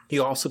Twitter.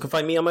 You also can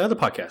find me on my other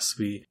podcasts.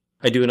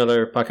 I do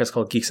another podcast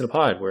called Geeks in a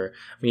Pod, where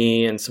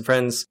me and some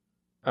friends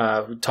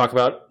talk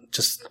about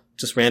just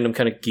random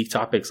kind of geek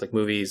topics like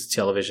movies,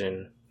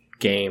 television,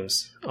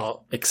 games,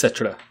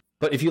 etc.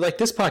 But if you like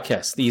this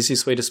podcast, the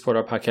easiest way to support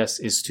our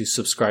podcast is to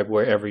subscribe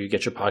wherever you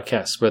get your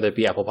podcasts, whether it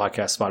be Apple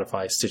Podcasts,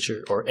 Spotify,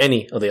 Stitcher, or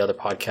any of the other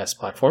podcast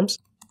platforms.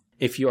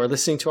 If you are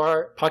listening to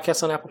our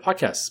podcast on Apple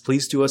Podcasts,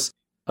 please do us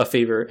a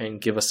favor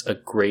and give us a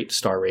great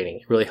star rating.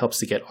 It really helps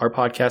to get our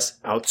podcast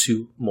out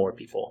to more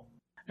people.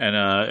 And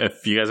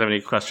if you guys have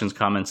any questions,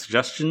 comments,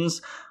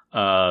 suggestions,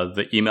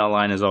 the email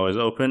line is always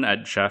open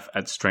at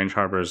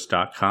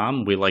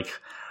jeff@strangeharbors.com. We like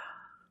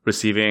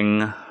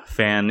receiving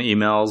fan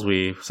emails.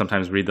 We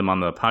sometimes read them on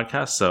the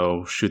podcast,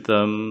 so shoot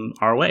them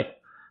our way.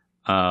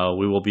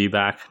 We will be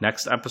back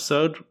next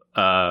episode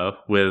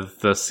with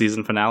the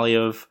season finale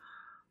of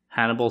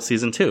Hannibal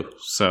Season 2.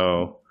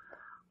 So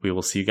we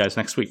will see you guys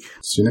next week.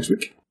 See you next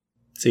week.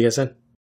 See you guys then.